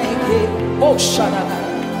my King. Oh, shut up.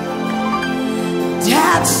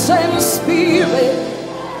 That same spirit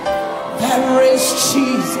that raised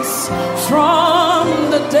Jesus from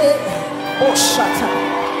the dead. Oh, shut up.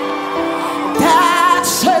 That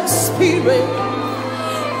same spirit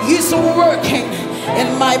is working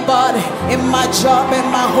in my body, in my job, in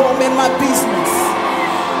my home, in my business.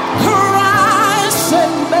 Christ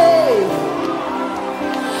in me,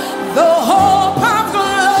 the hope of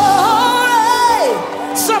glory.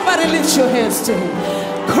 Somebody lift your hands to him.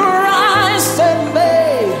 Christ in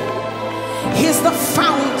me, he's the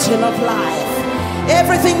fountain of life.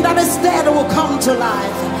 Everything that is dead will come to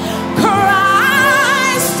life.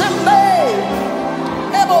 Christ in me,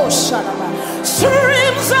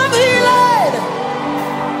 streams of healing.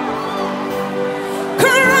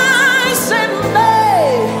 Christ in me,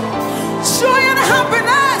 joy and happiness.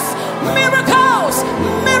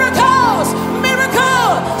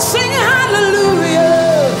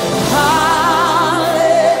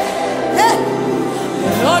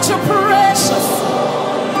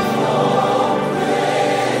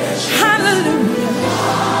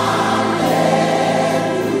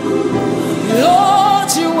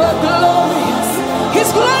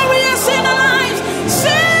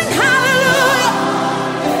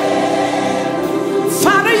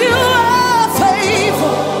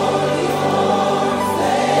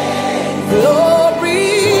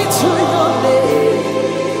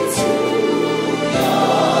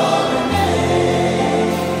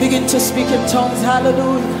 begin to speak in tongues.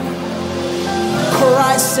 Hallelujah.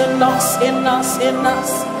 Christ in us, in us, in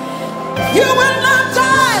us. You will not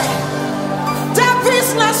die. That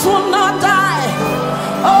business will not die.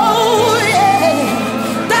 Oh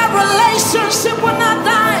yeah. That relationship will not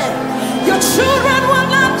die. Your children will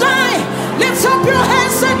not die. Lift up your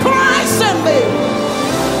hands and Christ in me.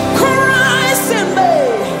 Christ in me.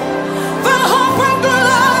 The hope of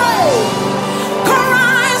glory.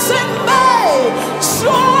 Christ in me.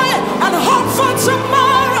 Joy and hope for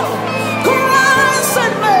tomorrow. Christ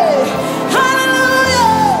in me.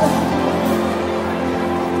 Hallelujah.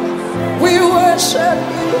 We worship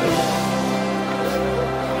you.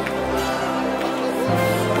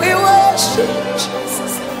 We worship you,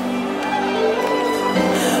 Jesus.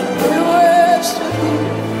 We worship you.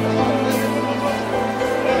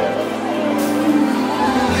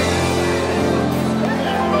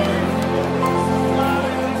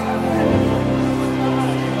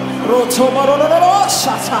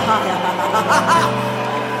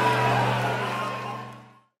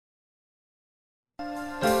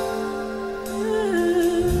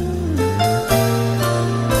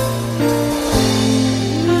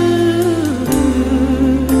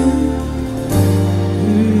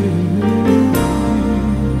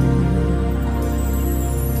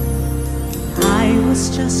 I was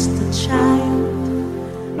just a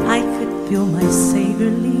child. I could feel my Savior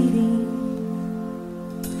leading.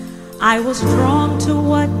 I was drawn to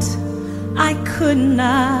what I could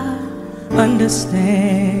not understand.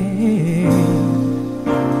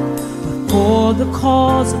 But for the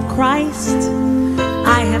cause of Christ,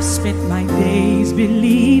 I have spent my days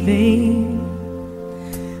believing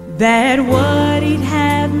that what He'd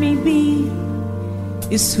have me be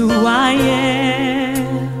is who I am.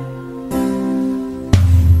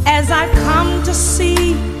 As I come to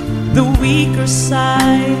see the weaker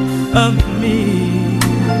side of me,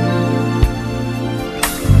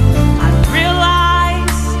 I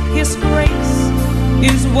realize His grace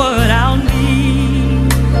is what I'll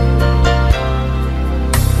need.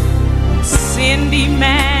 Sin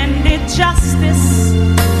demanded justice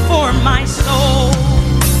for my soul.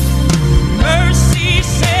 Mercy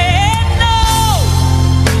said no,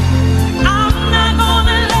 I'm not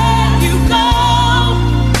gonna let you go.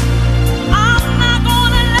 I'm not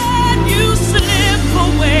gonna let you slip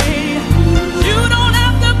away. You don't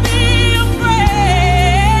have to be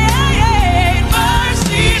afraid.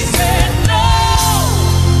 Mercy said no,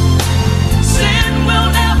 sin will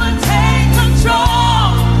never take control.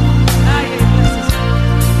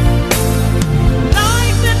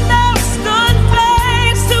 Life and death stood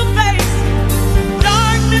face to face.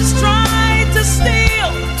 Darkness tried to steal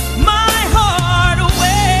my heart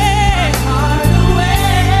away.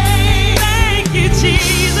 Thank you,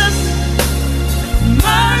 Jesus.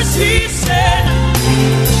 Mercy said,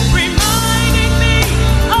 reminding me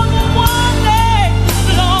of one day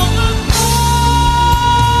long ago.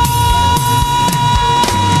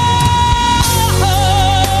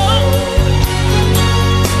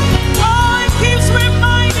 Oh, it keeps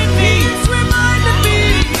reminding me, keeps reminding me,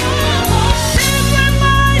 keeps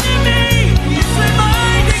reminding me, keeps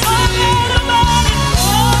reminding me about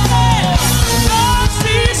it.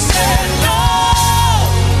 Mercy said no,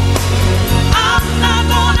 I'm not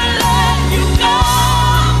gonna let you go.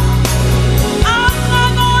 I'm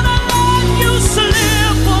not gonna let you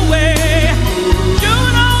slip away. You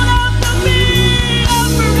don't have to be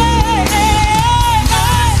afraid.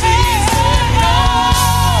 Mercy said no,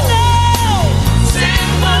 sin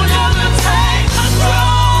will never take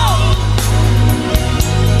control.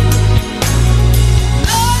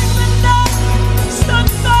 Life and death stood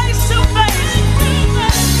face to face.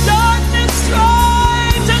 Darkness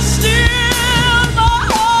tried to steal my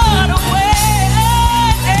heart away.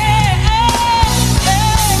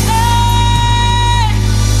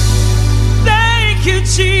 Thank you,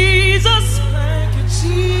 Jesus. Thank you,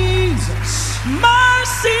 Jesus.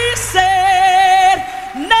 Mercy said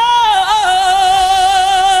no.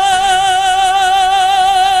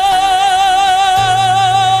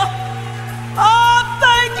 Oh,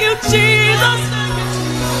 thank you, Jesus.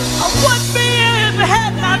 I wouldn't be here if it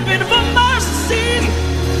had not been for mercy.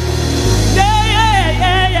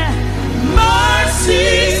 Yeah. Mercy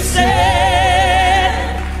said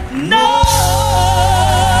no.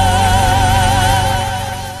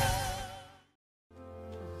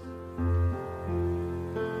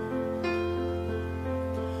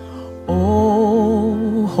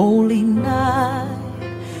 Oh, holy night,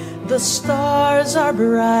 the stars are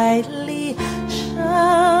brightly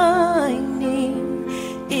shining.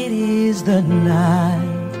 It is the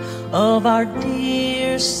night of our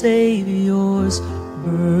dear Savior's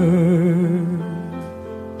birth.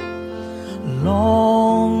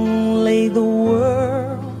 Long lay the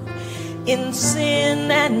world in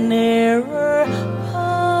sin and error,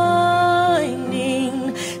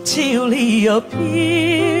 pining till he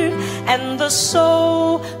appeared and the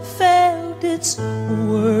soul felt its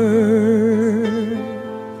worth.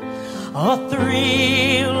 A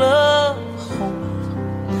thrill of hope,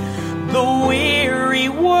 the weary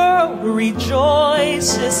world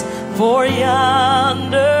rejoices, for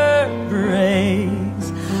yonder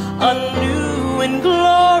breaks a new and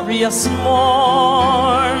glorious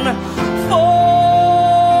morn.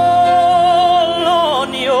 Fall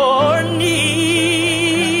on your knees,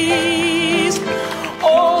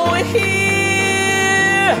 oh,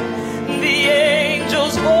 hear the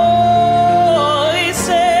angels' voices,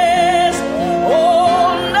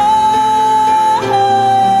 oh, night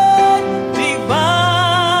divine,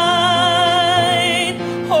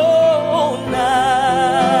 oh,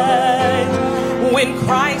 night when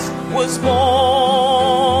Christ was born.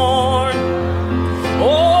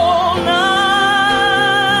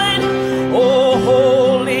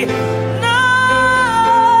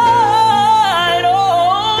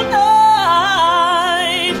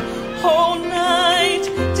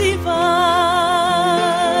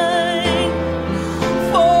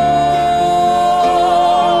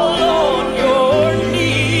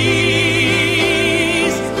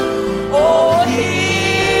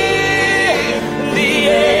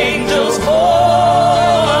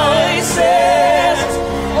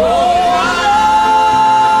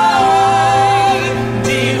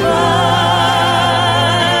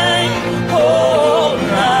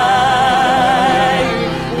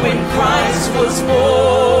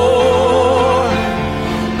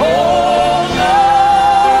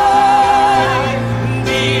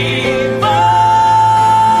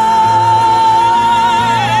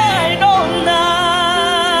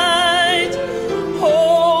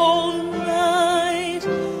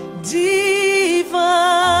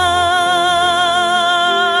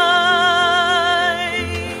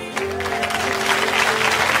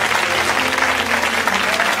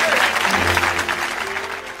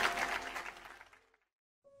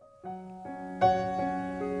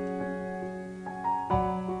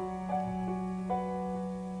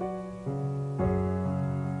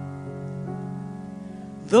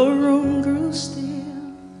 The room grew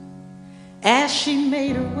still as she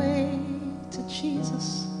made her way to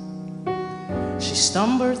Jesus. She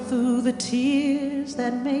stumbled through the tears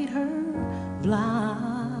that made her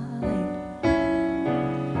blind.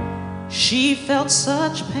 She felt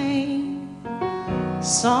such pain.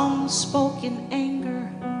 Some spoke in anger,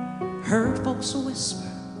 heard folks whisper,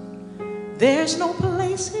 there's no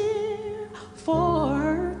place here for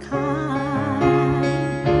her kind.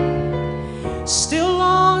 Still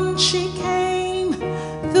on she came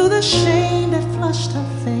through the shame that flushed her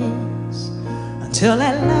face, until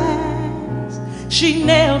at last she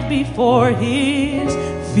knelt before his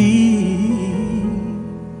feet.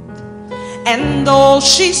 And though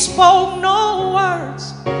she spoke no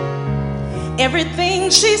words, everything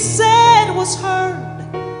she said was heard,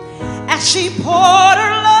 as she poured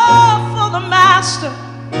her love for the master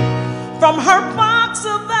from her box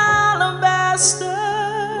of alabaster.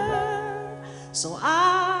 So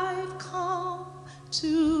I've come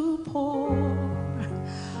to pour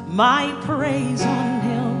my praise on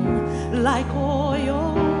him like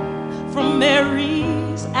oil from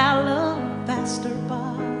Mary's alabaster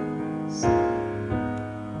box.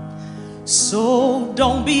 So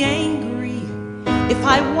don't be angry if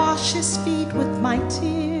I wash his feet with my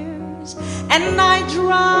tears and I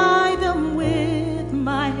dry them with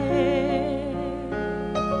my hair.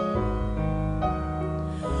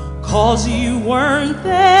 'Cause you weren't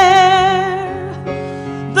there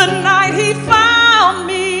the night he found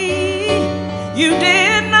me. You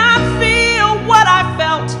did not feel what I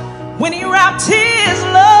felt when he wrapped his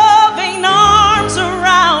loving arms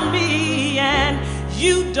around me. And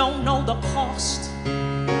you don't know the cost,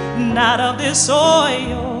 not of this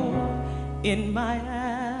oil in my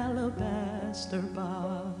alabaster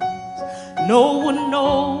box. No one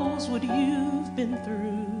knows what you've been through.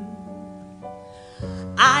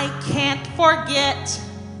 I can't forget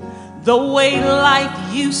the way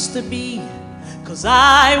life used to be, 'cause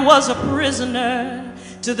I was a prisoner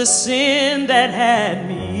to the sin that had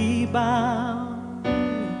me bound.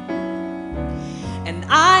 And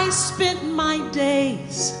I spent my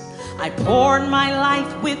days, I poured my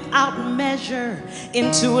life without measure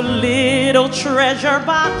into a little treasure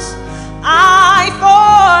box I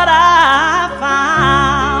thought I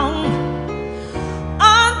found,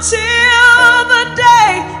 until the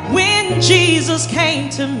day when Jesus came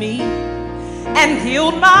to me and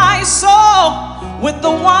healed my soul with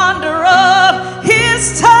the wonder of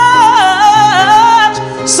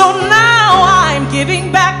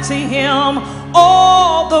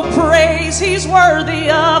he's worthy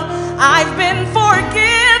of. I've been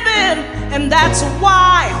forgiven, and that's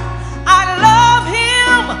why I love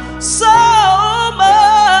him so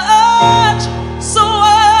much. So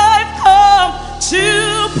I've come to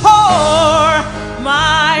pour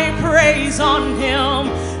my praise on him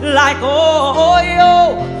like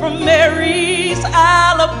oil from Mary's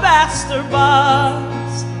alabaster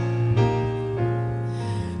box.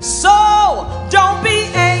 So don't be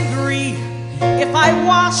angry if I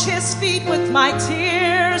wash his feet with my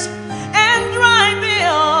tears and dry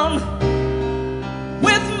them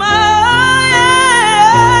with my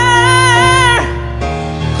hair,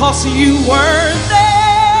 'cause you weren't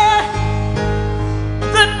there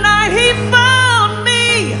the night he found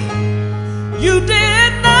me. You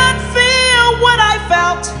did not feel what I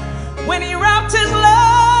felt when he wrapped his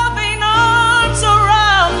loving arms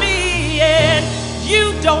around me. And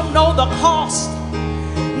you don't know the cost,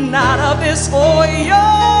 not of this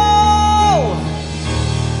oil.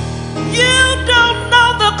 You don't know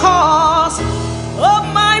the cost of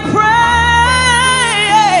my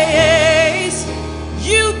praise.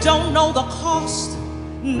 You don't know the cost,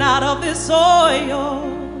 not of this oil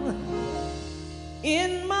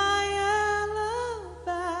in my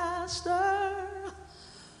alabaster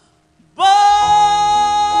box.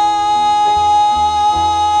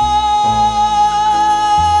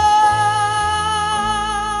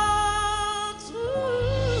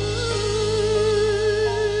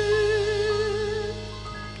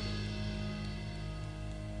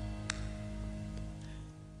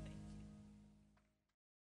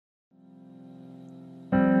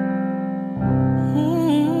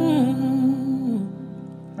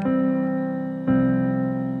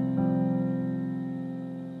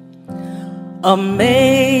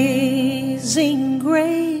 Amazing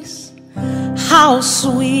grace, how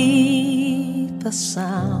sweet the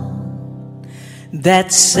sound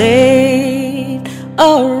that saved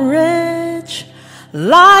a wretch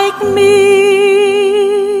like me.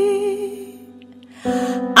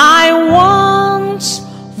 I once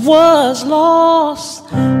was lost,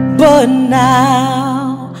 but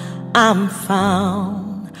now I'm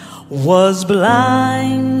found, was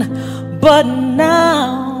blind, but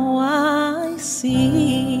now I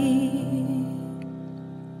see.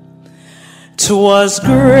 'Twas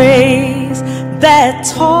grace that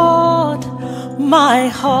taught my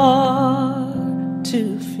heart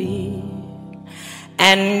to fear,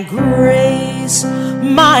 and grace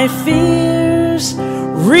my fears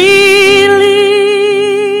relieved.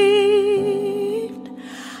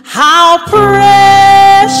 How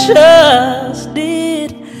precious did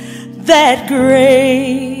that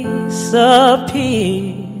grace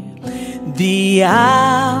appear the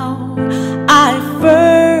hour I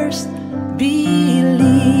first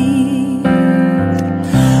believed.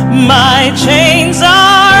 My chains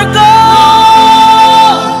are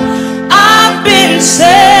gone, I've been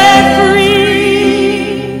set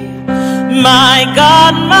free. My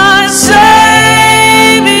God, my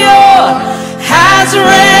Savior has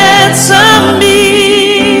ransomed me.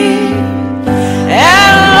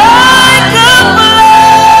 And like a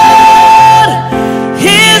flood,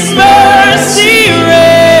 his mercy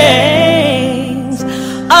reigns,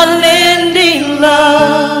 unending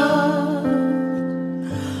love,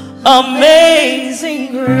 amazing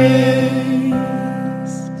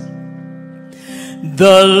grace.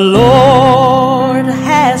 The Lord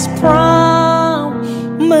has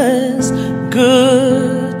promised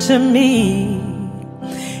good to me.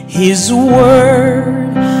 His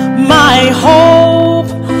word my hope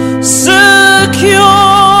secures.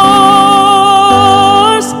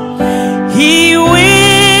 He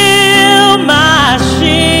will my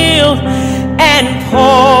shield and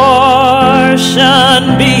portion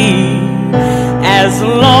be as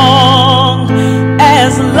long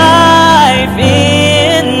as life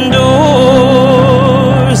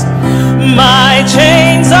endures. My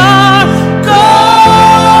chains are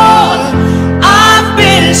gone, I've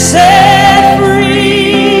been set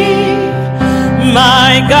free.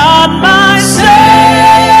 My God, my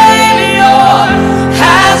Savior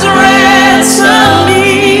has ransomed me.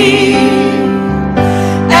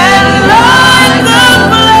 And like the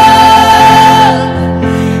blood,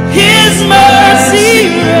 his mercy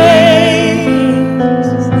reigns,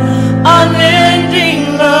 unending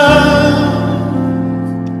love,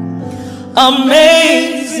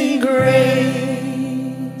 amazing grace.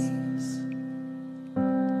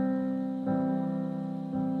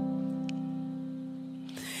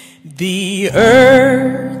 The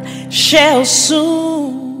earth shall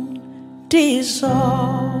soon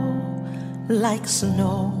dissolve like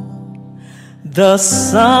snow. The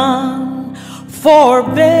sun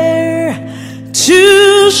forbear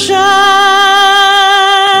to shine.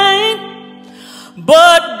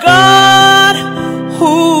 But God,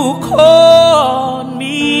 who called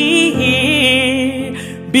me here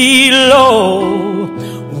below,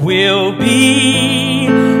 will be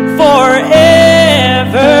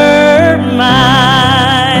forever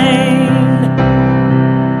mine.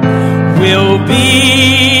 Will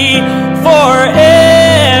be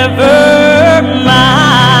forever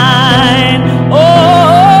mine.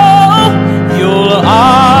 Oh, you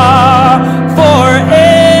are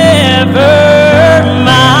forever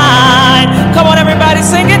mine. Come on, everybody,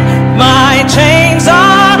 sing it. My chains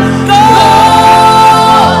are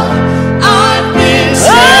gone. I've been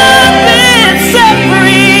set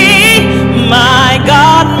free. My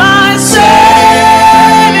God, my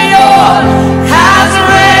Savior has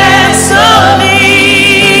ransomed me.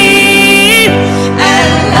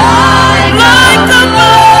 And like the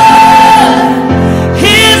blood,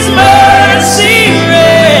 His mercy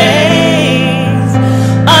reigns.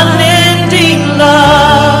 Unending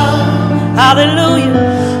love, hallelujah,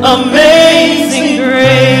 amazing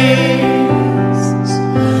grace.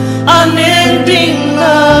 Unending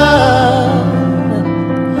love,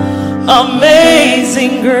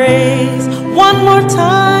 amazing grace. One more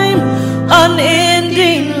time,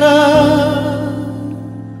 unending love,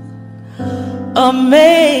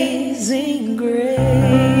 amazing grace.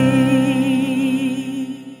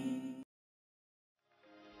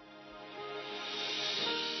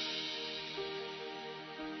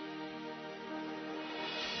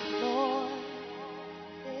 Lord,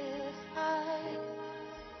 if I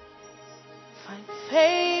find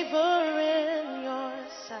favor in your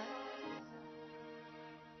sight,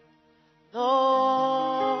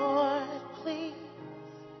 Lord, please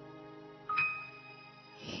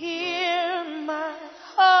hear my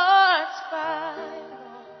heart's cry.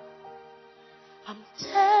 I'm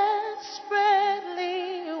desperately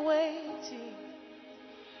waiting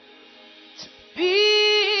to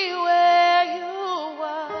be where you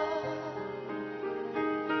are.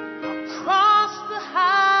 Across the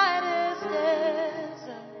highest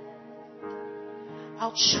desert,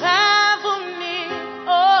 I'll travel near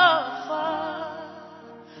or far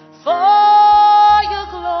for your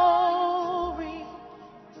glory.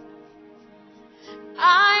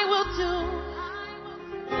 I will do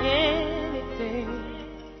anything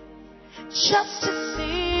just to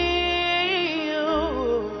see you,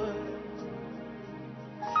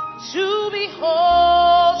 to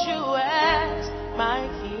behold you as my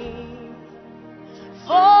King.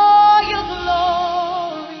 For your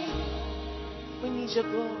glory, we need your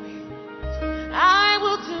glory. I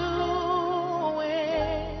will do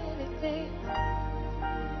anything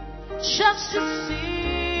just to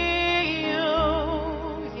see you,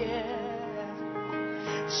 yeah,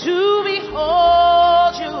 to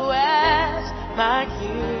behold you as my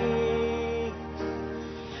King.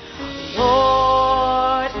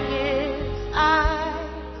 Lord, if I,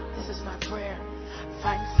 this is my prayer,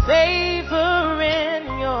 find favor in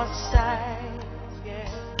your sight, yeah.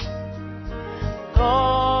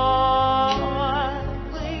 Lord,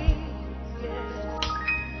 please, yeah,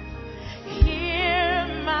 hear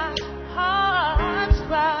my heart's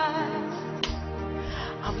cry.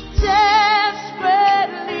 I'm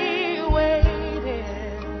desperately waiting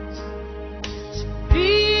to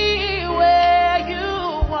be where you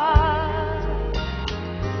are.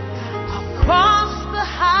 Across the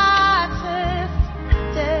hottest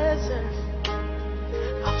desert,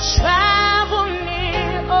 I'll travel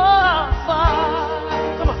near or far.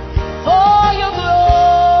 Come on, for your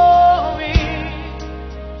glory,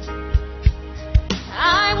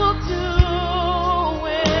 I will do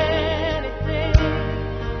anything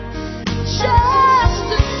just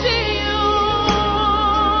to see you,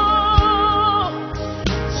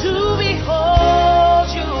 to behold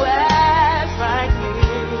you as my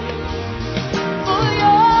King. For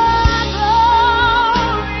your glory,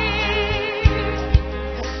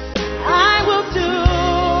 I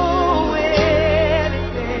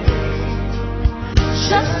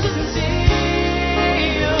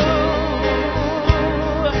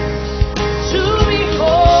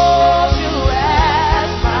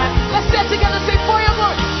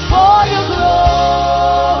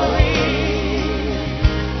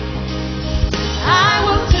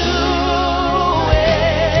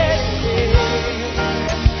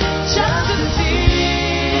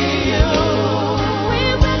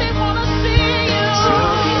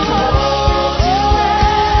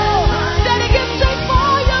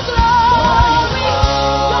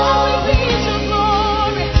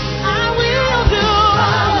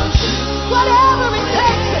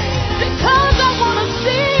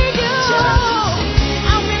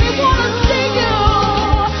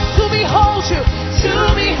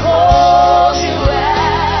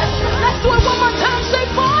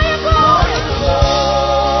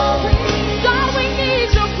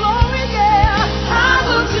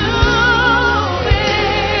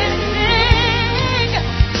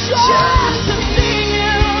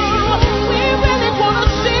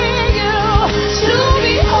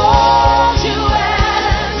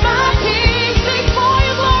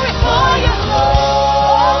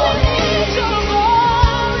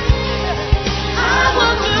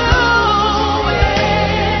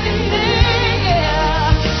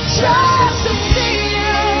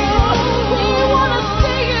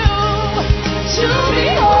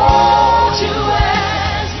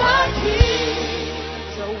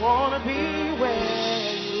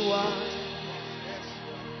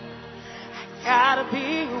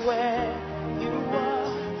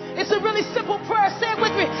It's a really simple prayer. Say it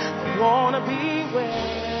with me. I want to be where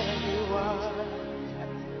you are.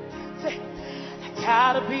 Say, I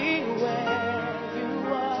gotta be where you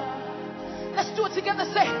are. Let's do it together.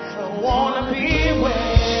 Say, I want to be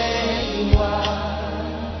where you are.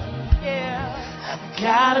 Yeah. I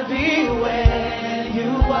gotta be where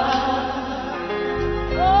you are.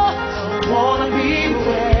 Oh, I want to be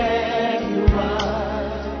where you are.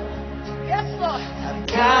 Yes, Lord. I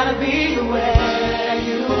gotta be where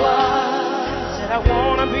you are. Said I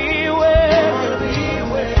want to be where you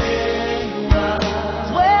are.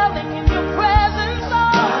 Dwelling in your presence,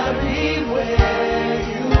 Lord. Gotta be where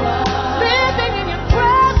you are. Living in your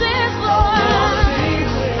presence, Lord.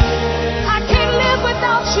 I can't live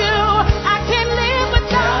without you. I can't live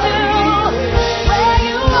without you. Where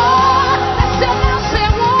you are. Let's say now, say I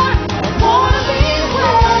wanna be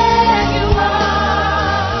where you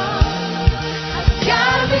are. I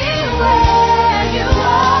gotta be where you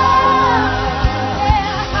are.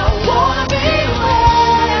 Yeah, I wanna be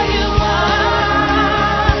where you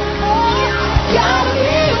are. Gotta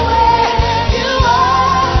be where you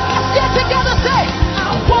are. Let's get together, say, I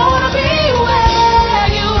wanna be where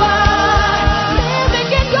you are. Living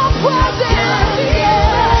in your presence,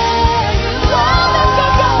 yeah. Dwelling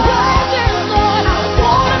in your presence, Lord. I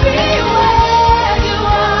wanna be where you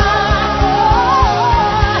are.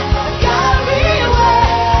 Gotta be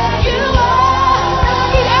where you are. I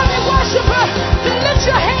need every worshiper to lift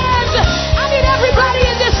your hands. I need everybody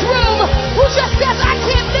in this room who just says, I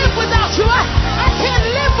can't live without you. I can't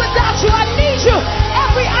live without you. I need you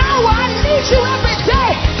every hour. I need you every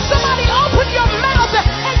day. Somebody open your mouth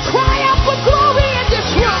and cry out for glory in this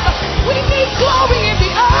room. We need glory in the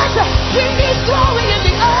earth. We need glory in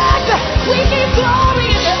the earth. We need glory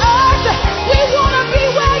in the earth. We want to be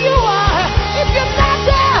where you are. If you're not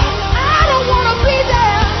there, I don't want to be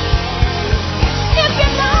there. If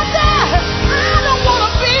you're not there, I don't want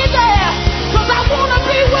to be there. Because I want to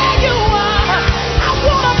be where you are. I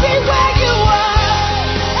want to be where you are.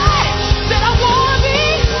 Hey, said I want to be.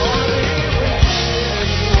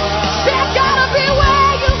 Said I gotta be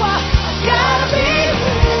where you are. Gotta be.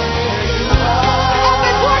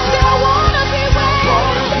 Every word said I want to be where you are.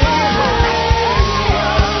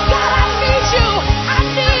 God, I need you. I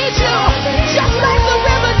need you. Just like the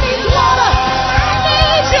river needs water. I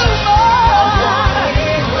need you, Lord.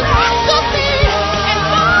 Less of me and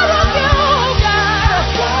more of you, God.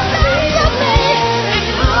 Less of me and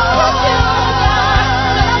more of you, God.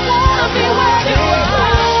 That I want to be where you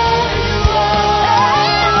are.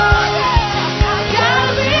 I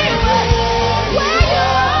gotta be where you are.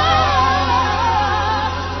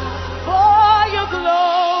 For your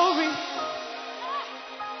glory,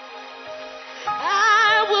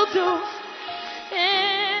 I will do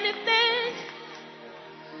anything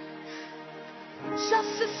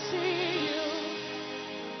just to see you.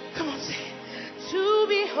 Come on, say it. To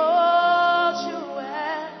behold you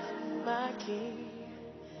as my King.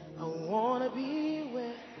 I want to be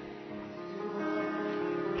where you are.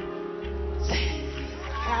 Say it. I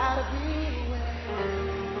gotta be where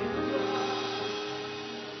you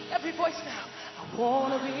are. Every voice now. I want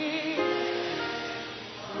to be.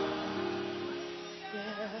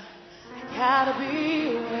 Yeah. I gotta be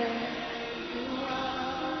where you are.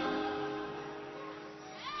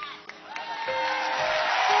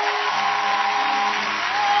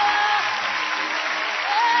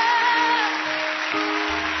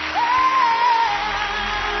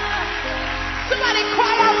 Somebody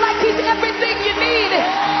cry out like he's everything you need.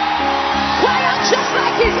 Cry out just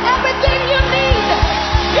like he's everything you need.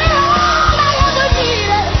 You're all I ever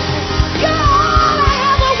needed. You're all I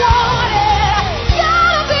ever wanted.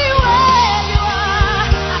 Gotta be where you are.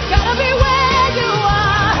 I gotta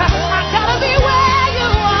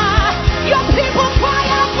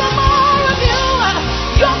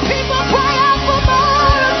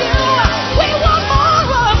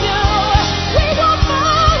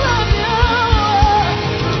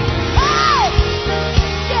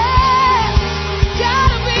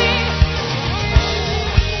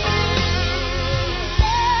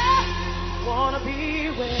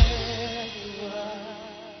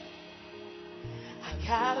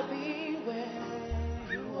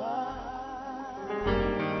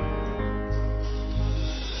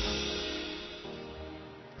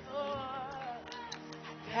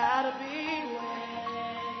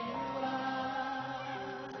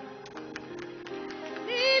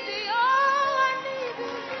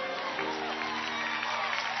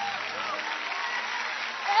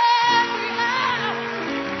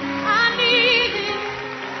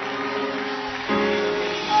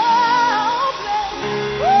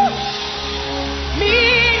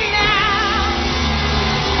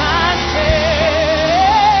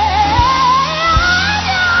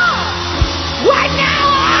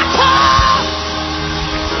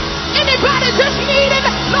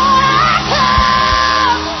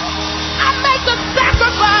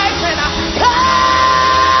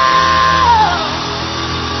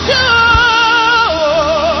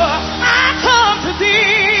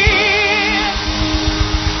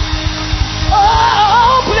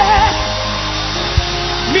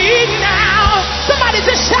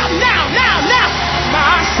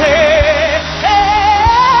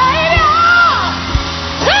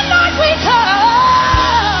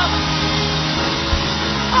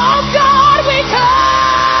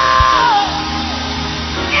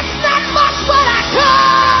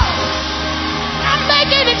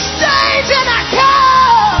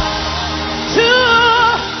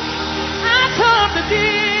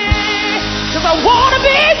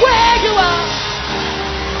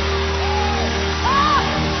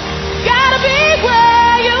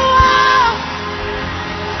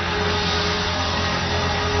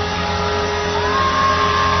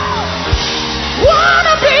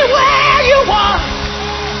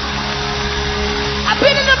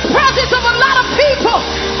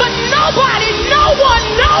Nobody, no one,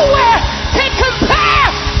 nowhere can compare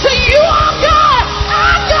to you, oh God.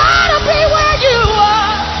 I gotta be where you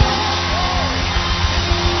are.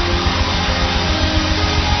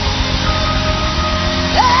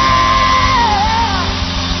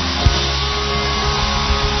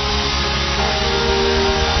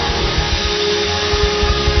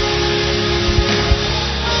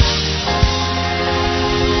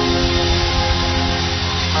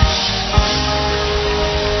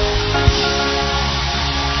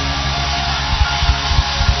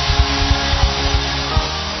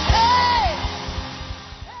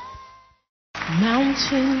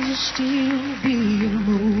 Mountains are still being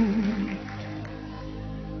moved.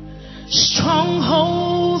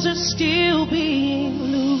 Strongholds are still being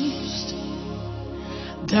loosed.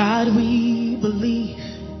 God, we believe,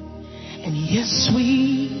 and yes,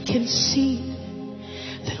 we can see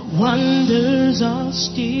that wonders are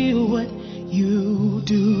still what you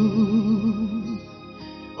do.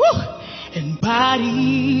 Woo! And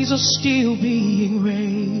bodies are still being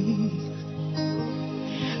raised.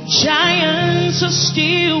 Giants are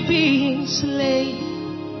still being slain.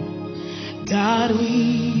 God,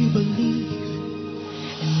 we believe,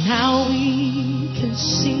 and now we can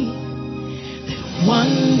see that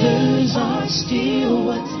wonders are still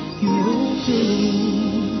what you do.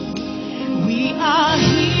 We are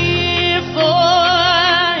here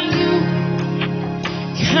for you.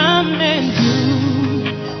 Come and do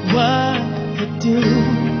what you do.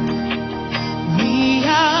 We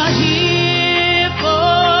are here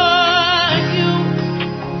for you.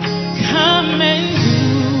 Come and do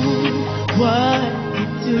what you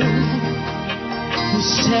do. We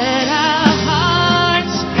set our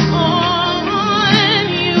hearts on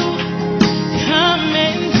you. Come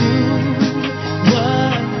and do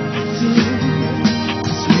what you do.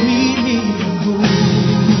 'Cause we need a move.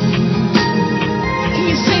 Can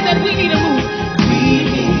you say that we need a move? We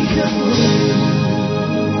need a move.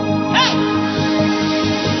 Hey!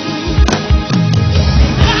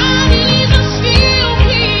 Bodies are still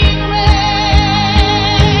being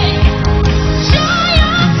raised.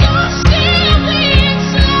 Giants are still being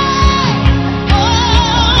slain.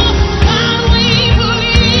 Oh, God, we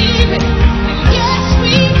believe it. Yes,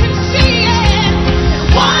 we can see it.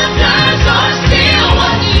 Wonders are still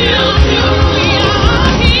what you do. We are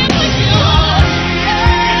here for you.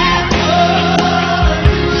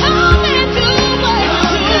 Come and do what you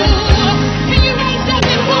do. Can you raise up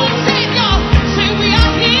your voice, say it, y'all? Say we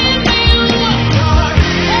are here for you.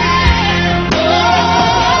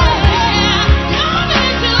 Come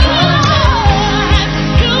and do what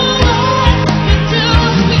you do.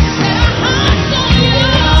 We set our hearts on you.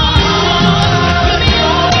 You're the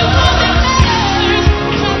only one that matters.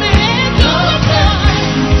 Come and do it, God.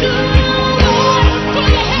 Do it. Put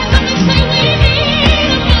your hands up and say we need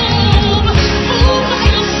a move. Move by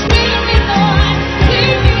your spirit, Lord. We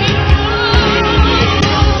need a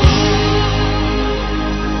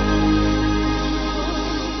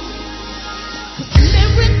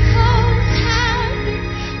Miracles happen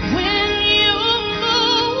when you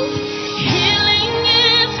move. Healing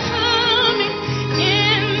is coming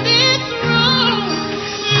in this room.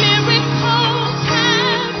 Miracles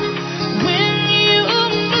happen when you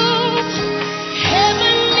move.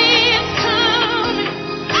 Heaven is coming.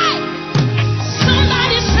 Hey!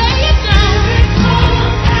 Somebody say it down.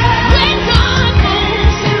 When God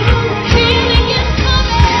moves, healing is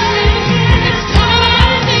coming. It's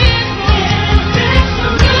coming in this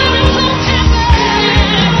room. Miracles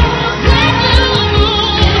happen when you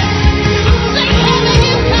move. Say heaven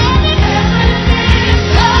is coming.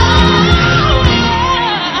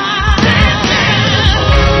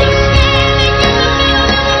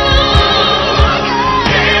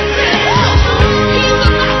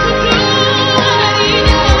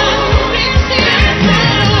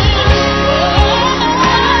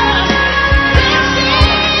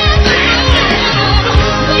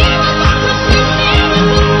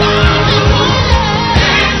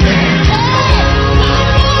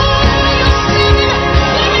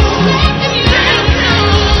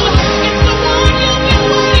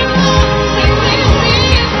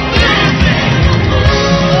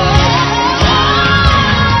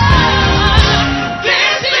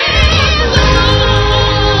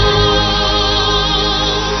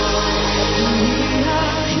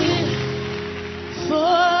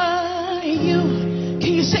 For you.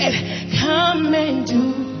 Can you say it? Come and do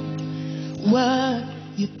what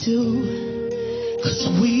you do. 'Cause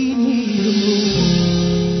we need a move.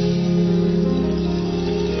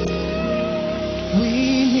 We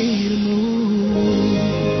need a move.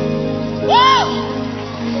 Woo!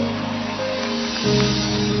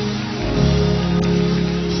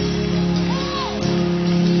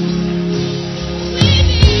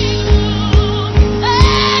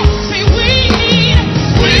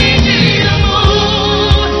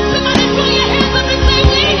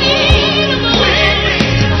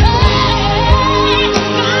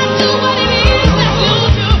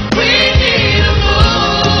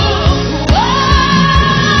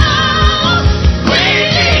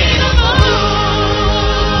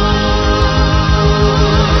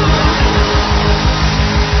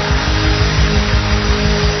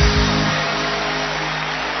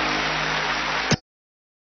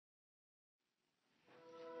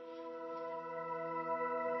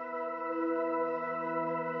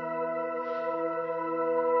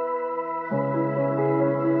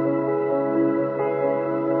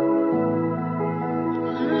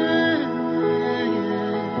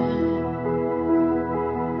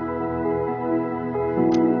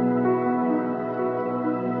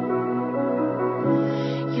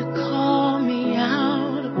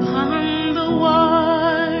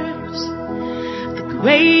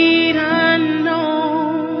 weight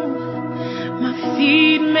unknown, my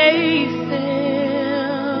feet may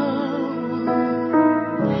fail,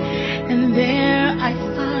 and there I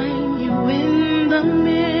find you in the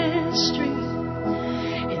mystery,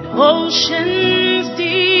 in oceans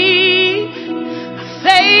deep, my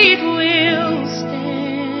faith will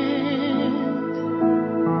stand,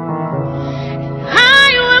 and I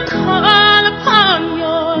will call upon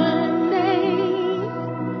your name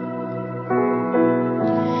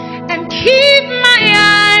and keep my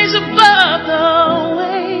eyes above the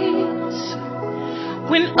waves.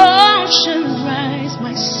 When oceans rise,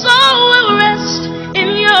 my soul will rest in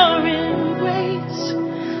your embrace,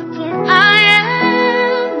 for I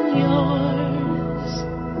am yours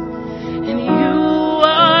and you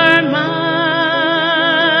are mine.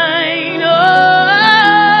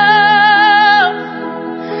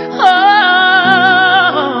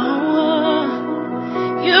 Oh,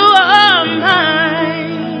 you are mine.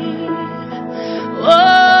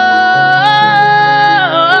 Oh,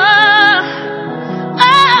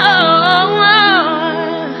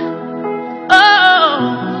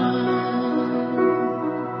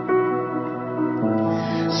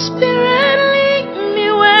 Spirit, lead me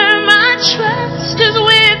where my trust is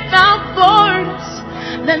without borders.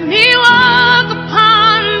 Let me walk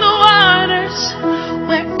upon the waters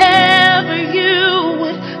wherever you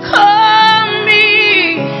would call me.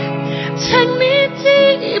 Take me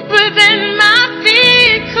deeper than my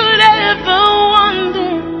feet could ever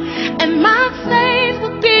wander, and my faith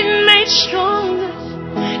will be made stronger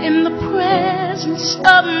in the presence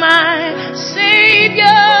of my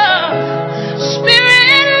Savior.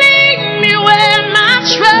 Spirit, lead me where my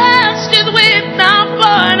trust is without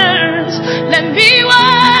borders. Let me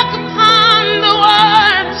walk upon the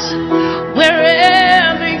waters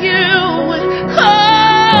wherever you would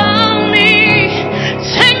call me.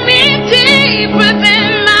 Take me deeper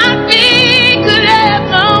than my feet could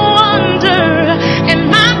ever wander, and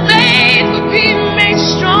my faith will be made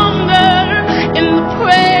stronger in the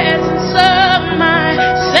presence of my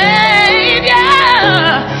Savior.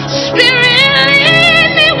 Spirit, lead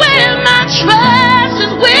me where my trust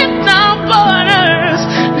is without borders.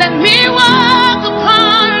 Let me walk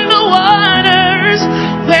upon the waters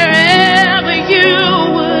wherever you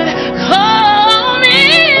would call me.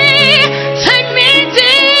 Take me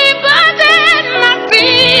deeper than my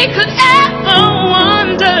feet could ever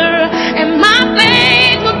wander, and my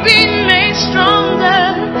faith will be made stronger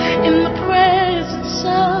in the presence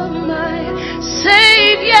of my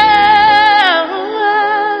Savior.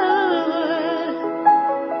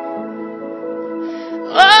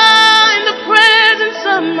 Oh, in the presence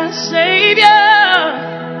of my Savior.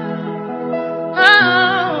 Oh,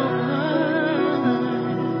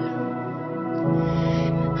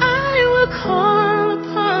 I will call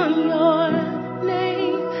upon your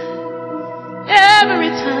name every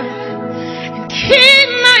time and keep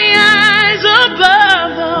my eyes above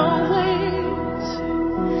the waves.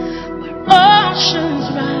 Where oceans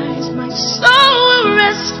rise, my soul will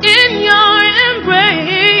rest in your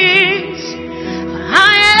embrace. I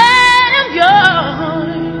am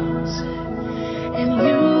yours and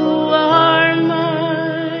you are mine.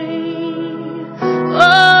 Oh,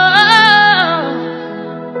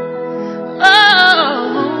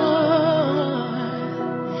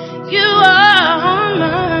 you are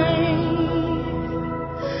mine.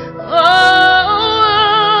 Oh,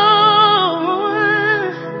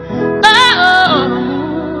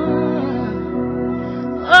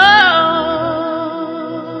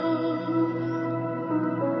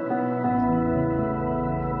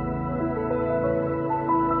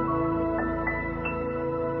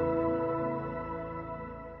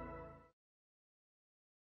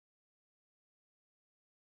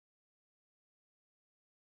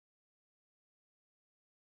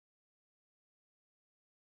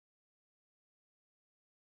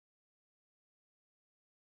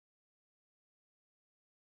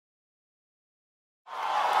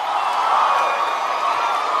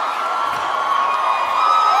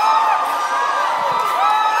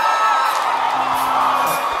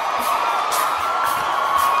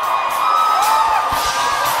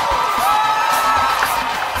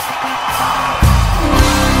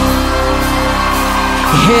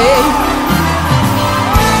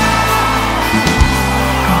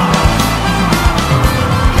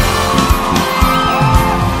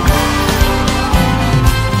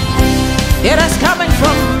 It is coming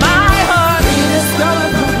from my heart. It is coming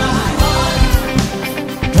from my heart.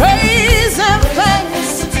 Praise and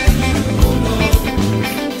thanks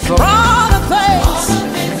for all the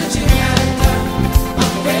things that you have done.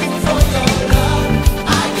 I'm grateful for your love.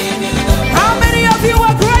 I give you the praise. How many of you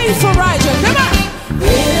are grateful right here? Come on.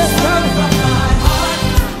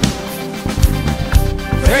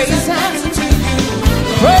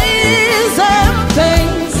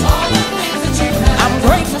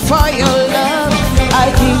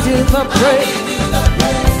 the praise.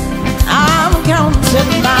 I'm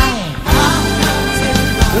counting mine.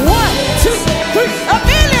 1, 2, 3, a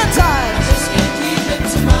million times.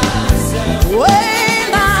 When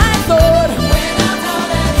I thought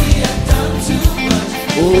that he had done too much.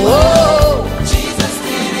 Whoa. Jesus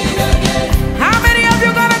did it again. How many of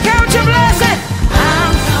you gonna count your blessing?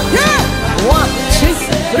 Yeah. 1, 2,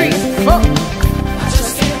 3, 4. I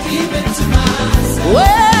just can't keep it to myself.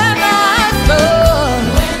 When I thought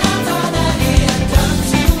that he had done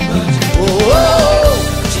too much. Whoa.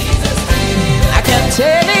 Jesus did it. I can't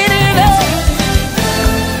tell it enough.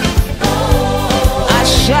 I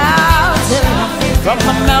shouted from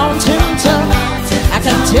the mountaintop. I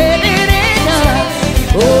can tell it enough.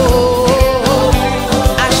 Oh,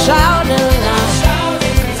 I shouted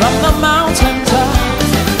from the mountaintop.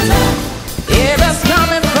 It is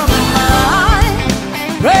coming from my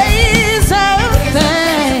praise and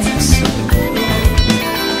thanks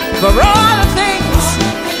for all the things.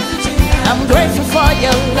 I'm grateful for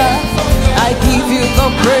your love. I give you the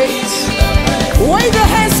praise. Wave your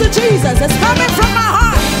hands to Jesus. It's coming from my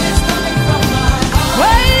heart.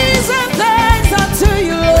 Praise and thanks unto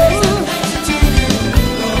you, Lord.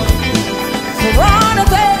 For all the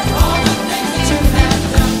things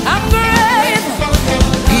I'm grateful.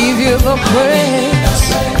 Give you the praise.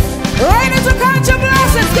 Ready to count your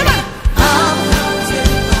blessings. Come on.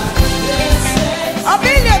 A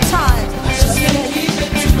million times.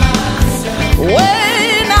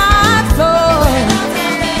 When I thought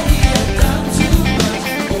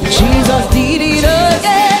Jesus did it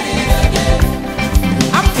again.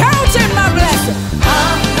 I'm counting my blessing.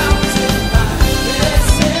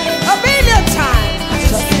 A million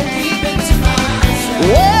times.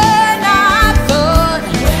 When I thought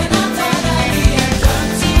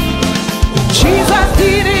Jesus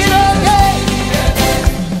did it again.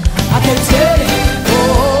 I can tell you.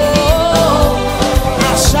 Oh,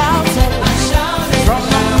 I shouted from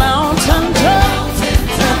the mountain top.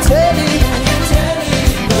 I tell you.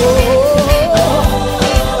 Oh,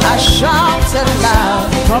 I shouted loud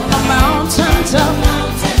from the mountain top.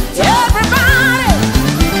 Everybody,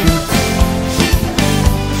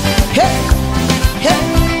 hey, hey,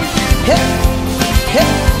 hey, hey,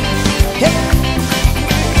 hey.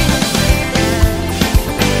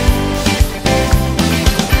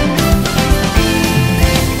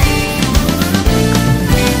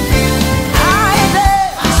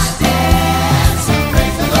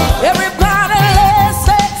 Everybody, let's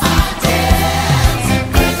say,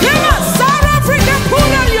 come on, South Africa,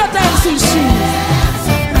 put on your dancing shoes.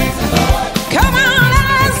 Come on,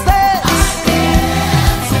 let's dance.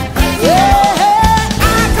 Yeah,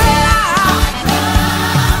 I clap.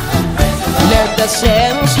 Let the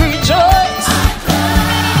saints rejoice.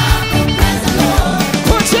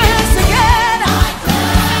 Put your hands together.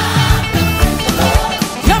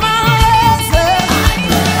 Come on, let's dance.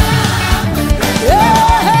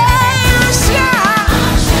 Yeah, shout.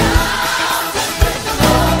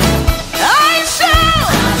 I shout.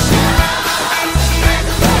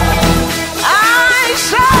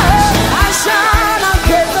 I shout, I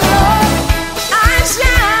praise the Lord. I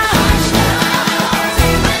shout.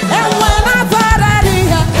 And when I thought that he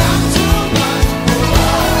had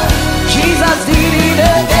Jesus did it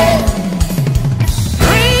again.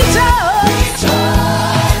 Rejoice.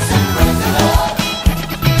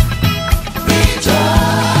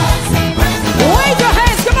 Wave your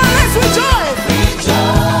hands, come on, let's rejoice.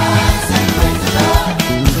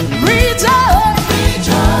 Rejoice.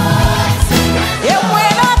 And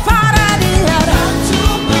when I thought that he had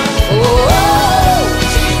oh,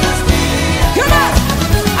 come on,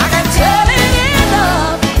 I can tell it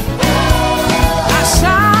enough. I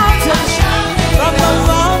shouted from the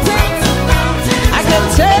mountain. I can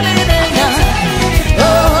tell it enough.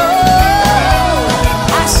 Oh,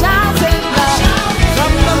 I shouted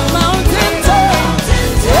from the mountain top.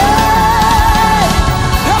 Yeah,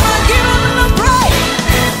 come on, give him the praise.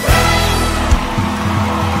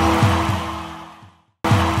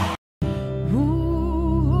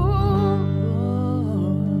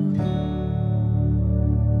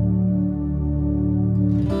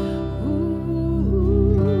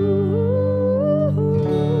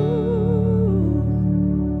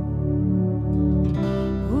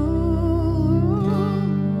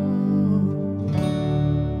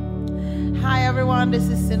 Hi everyone, this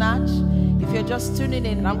is Sinach. If you're just tuning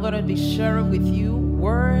in, I'm going to be sharing with you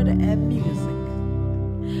word and music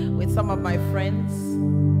with some of my friends.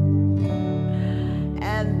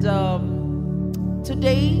 And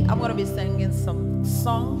today I'm going to be singing some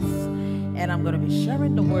songs and I'm going to be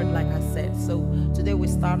sharing the word like I said. So today we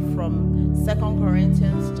start from 2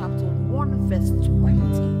 Corinthians chapter 1 verse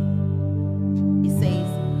 20.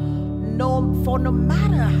 no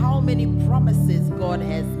matter how many promises God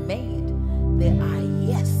has made, there are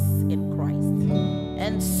yes in Christ.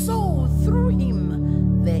 And so through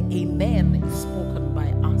him, the amen is spoken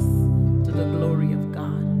by us to the glory of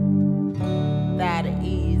God. That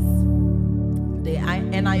is the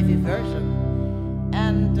NIV version.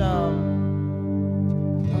 And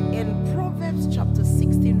in Proverbs chapter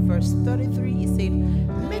 16 verse 33, he said,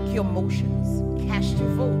 make your motions, cast your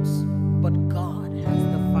votes, but God has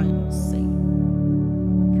the final say.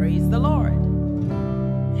 Praise the Lord.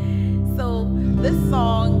 So this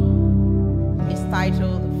song is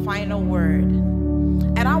titled Final Word.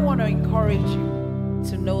 And I want to encourage you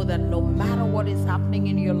to know that no matter what is happening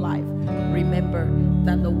in your life, remember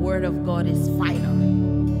that the word of God is final.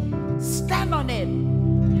 Stand on it,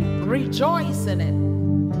 rejoice in it,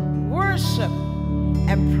 worship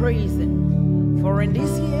and praise Him. For in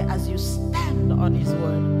this year, as you stand on His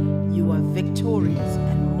word, you are victorious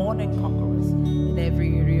and more than conquerors in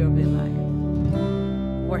every area of your life.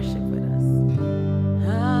 Worship with us.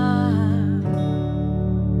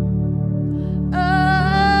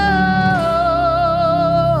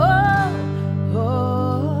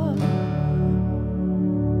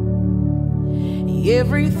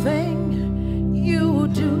 Everything you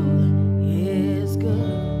do is good,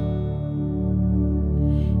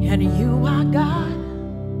 and you are God.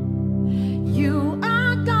 You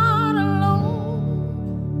are God alone.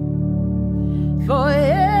 For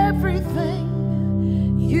everything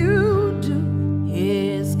you do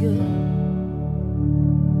is good,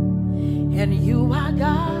 and you are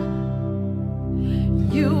God.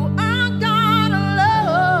 You are God alone.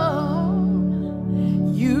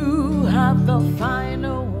 You have the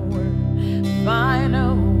final word,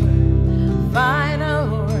 final word,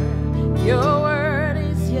 final word. Your word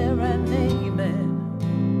is here and amen.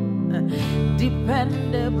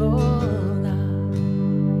 Dependable God.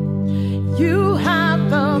 You have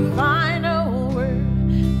the final word,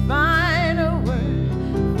 final word,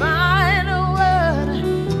 final word.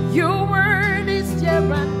 Your word is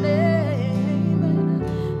here and amen.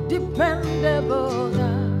 Dependable God.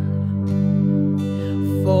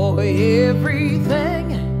 For everything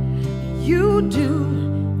you do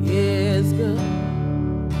is good,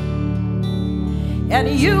 and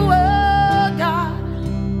you are God.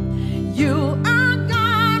 You are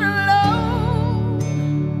God alone.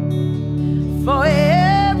 For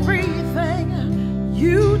everything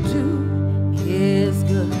you do is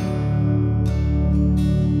good,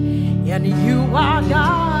 and you are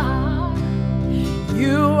God.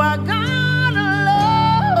 You are God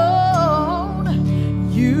alone.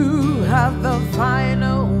 You have the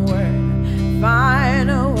final word,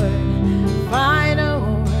 final word, final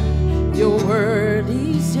word. Your word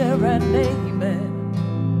is here and amen.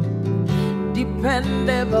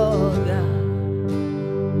 Dependable God.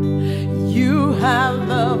 You have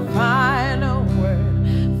the final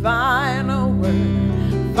word, final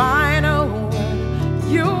word, final word.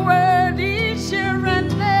 Your word is here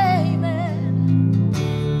and amen.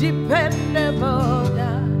 Dependable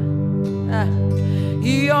God.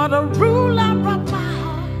 You're the ruler of my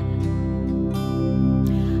heart,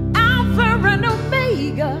 Alpha and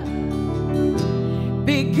Omega,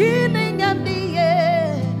 beginning and the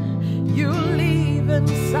end. You live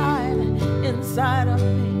inside of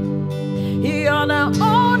me. You're the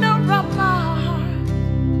owner of my heart,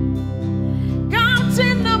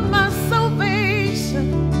 captain of my salvation,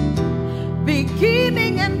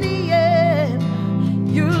 beginning and the end.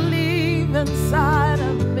 You live inside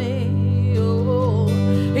of me.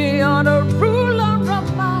 You're the ruler of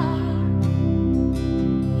my heart.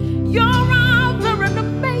 You're Alpha and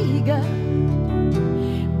Omega,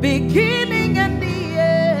 beginning and the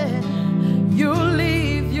end. You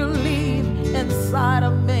live inside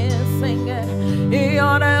of me. Sing it.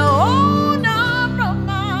 You're the owner of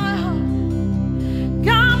my heart,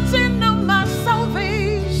 captain of my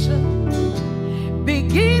salvation,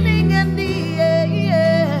 beginning and the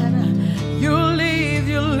end. You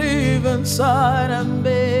live inside of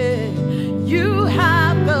me. You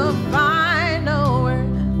have the final word,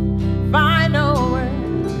 final word,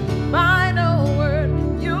 final word.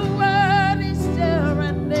 Your word is there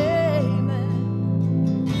and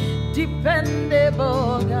amen.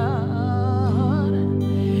 Dependable God.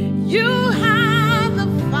 You have the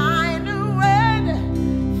final word,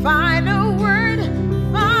 final word,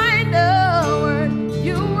 final word.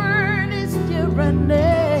 Your word is there and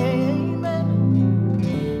amen.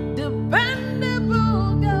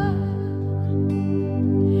 Dependable God.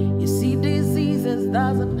 You see, diseases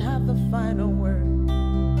doesn't have the final word.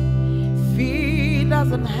 Fear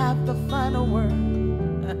doesn't have the final word.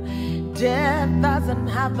 Death doesn't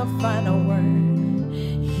have the final word.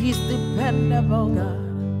 He's dependable, God.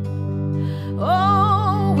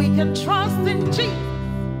 Oh, we can trust in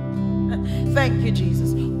Jesus. Thank you,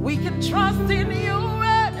 Jesus. We can trust in you.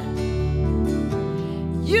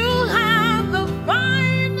 You have the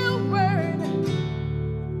final word.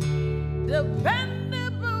 The